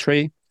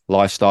 dietary,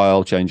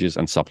 lifestyle changes,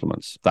 and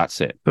supplements. That's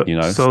it.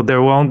 So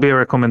there won't be a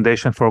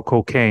recommendation for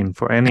cocaine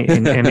for any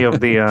of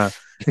the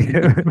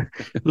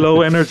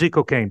low energy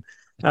cocaine.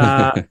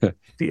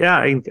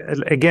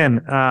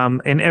 Again,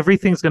 and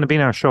everything's going to be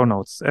in our show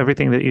notes.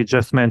 Everything that you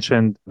just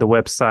mentioned, the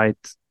website,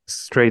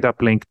 straight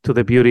up link to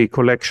the beauty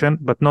collection.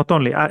 But not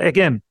only,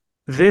 again,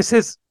 this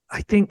is,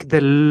 I think,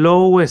 the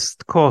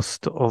lowest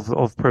cost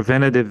of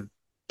preventative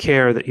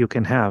care that you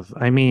can have.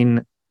 I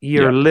mean,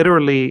 you're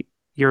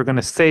going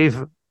to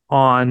save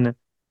on,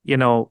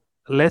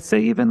 let's say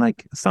even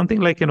like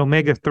something like an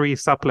omega-3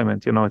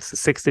 supplement, it's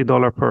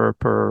 $60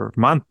 per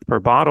month,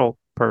 per bottle,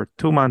 per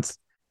 2 months.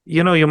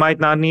 You might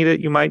not need it.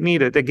 You might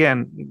need it.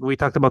 Again, we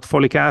talked about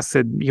folic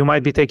acid. You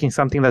might be taking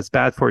something that's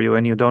bad for you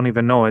and you don't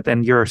even know it.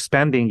 And you're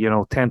spending,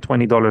 $10,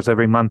 $20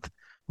 every month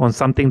on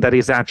something that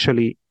is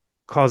actually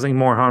causing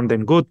more harm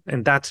than good.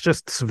 And that's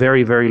just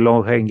very, very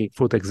low hanging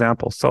fruit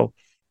example. So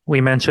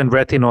we mentioned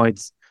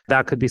retinoids.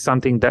 That could be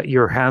something that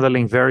you're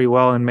handling very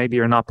well, and maybe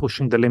you're not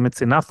pushing the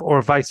limits enough,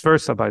 or vice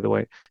versa, by the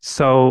way.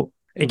 So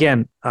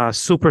again,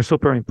 super,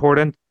 super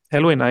important.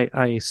 Elwin,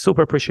 I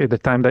super appreciate the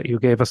time that you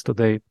gave us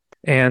today.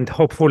 And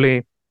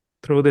hopefully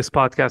through this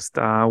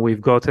podcast,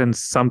 we've gotten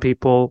some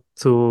people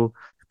to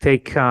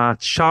take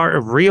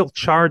real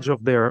charge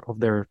of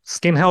their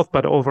skin health,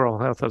 but overall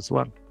health as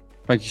well.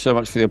 Thank you so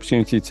much for the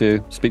opportunity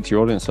to speak to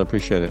your audience. I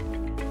appreciate it.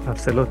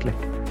 Absolutely.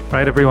 All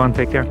right, everyone,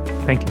 take care.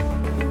 Thank you.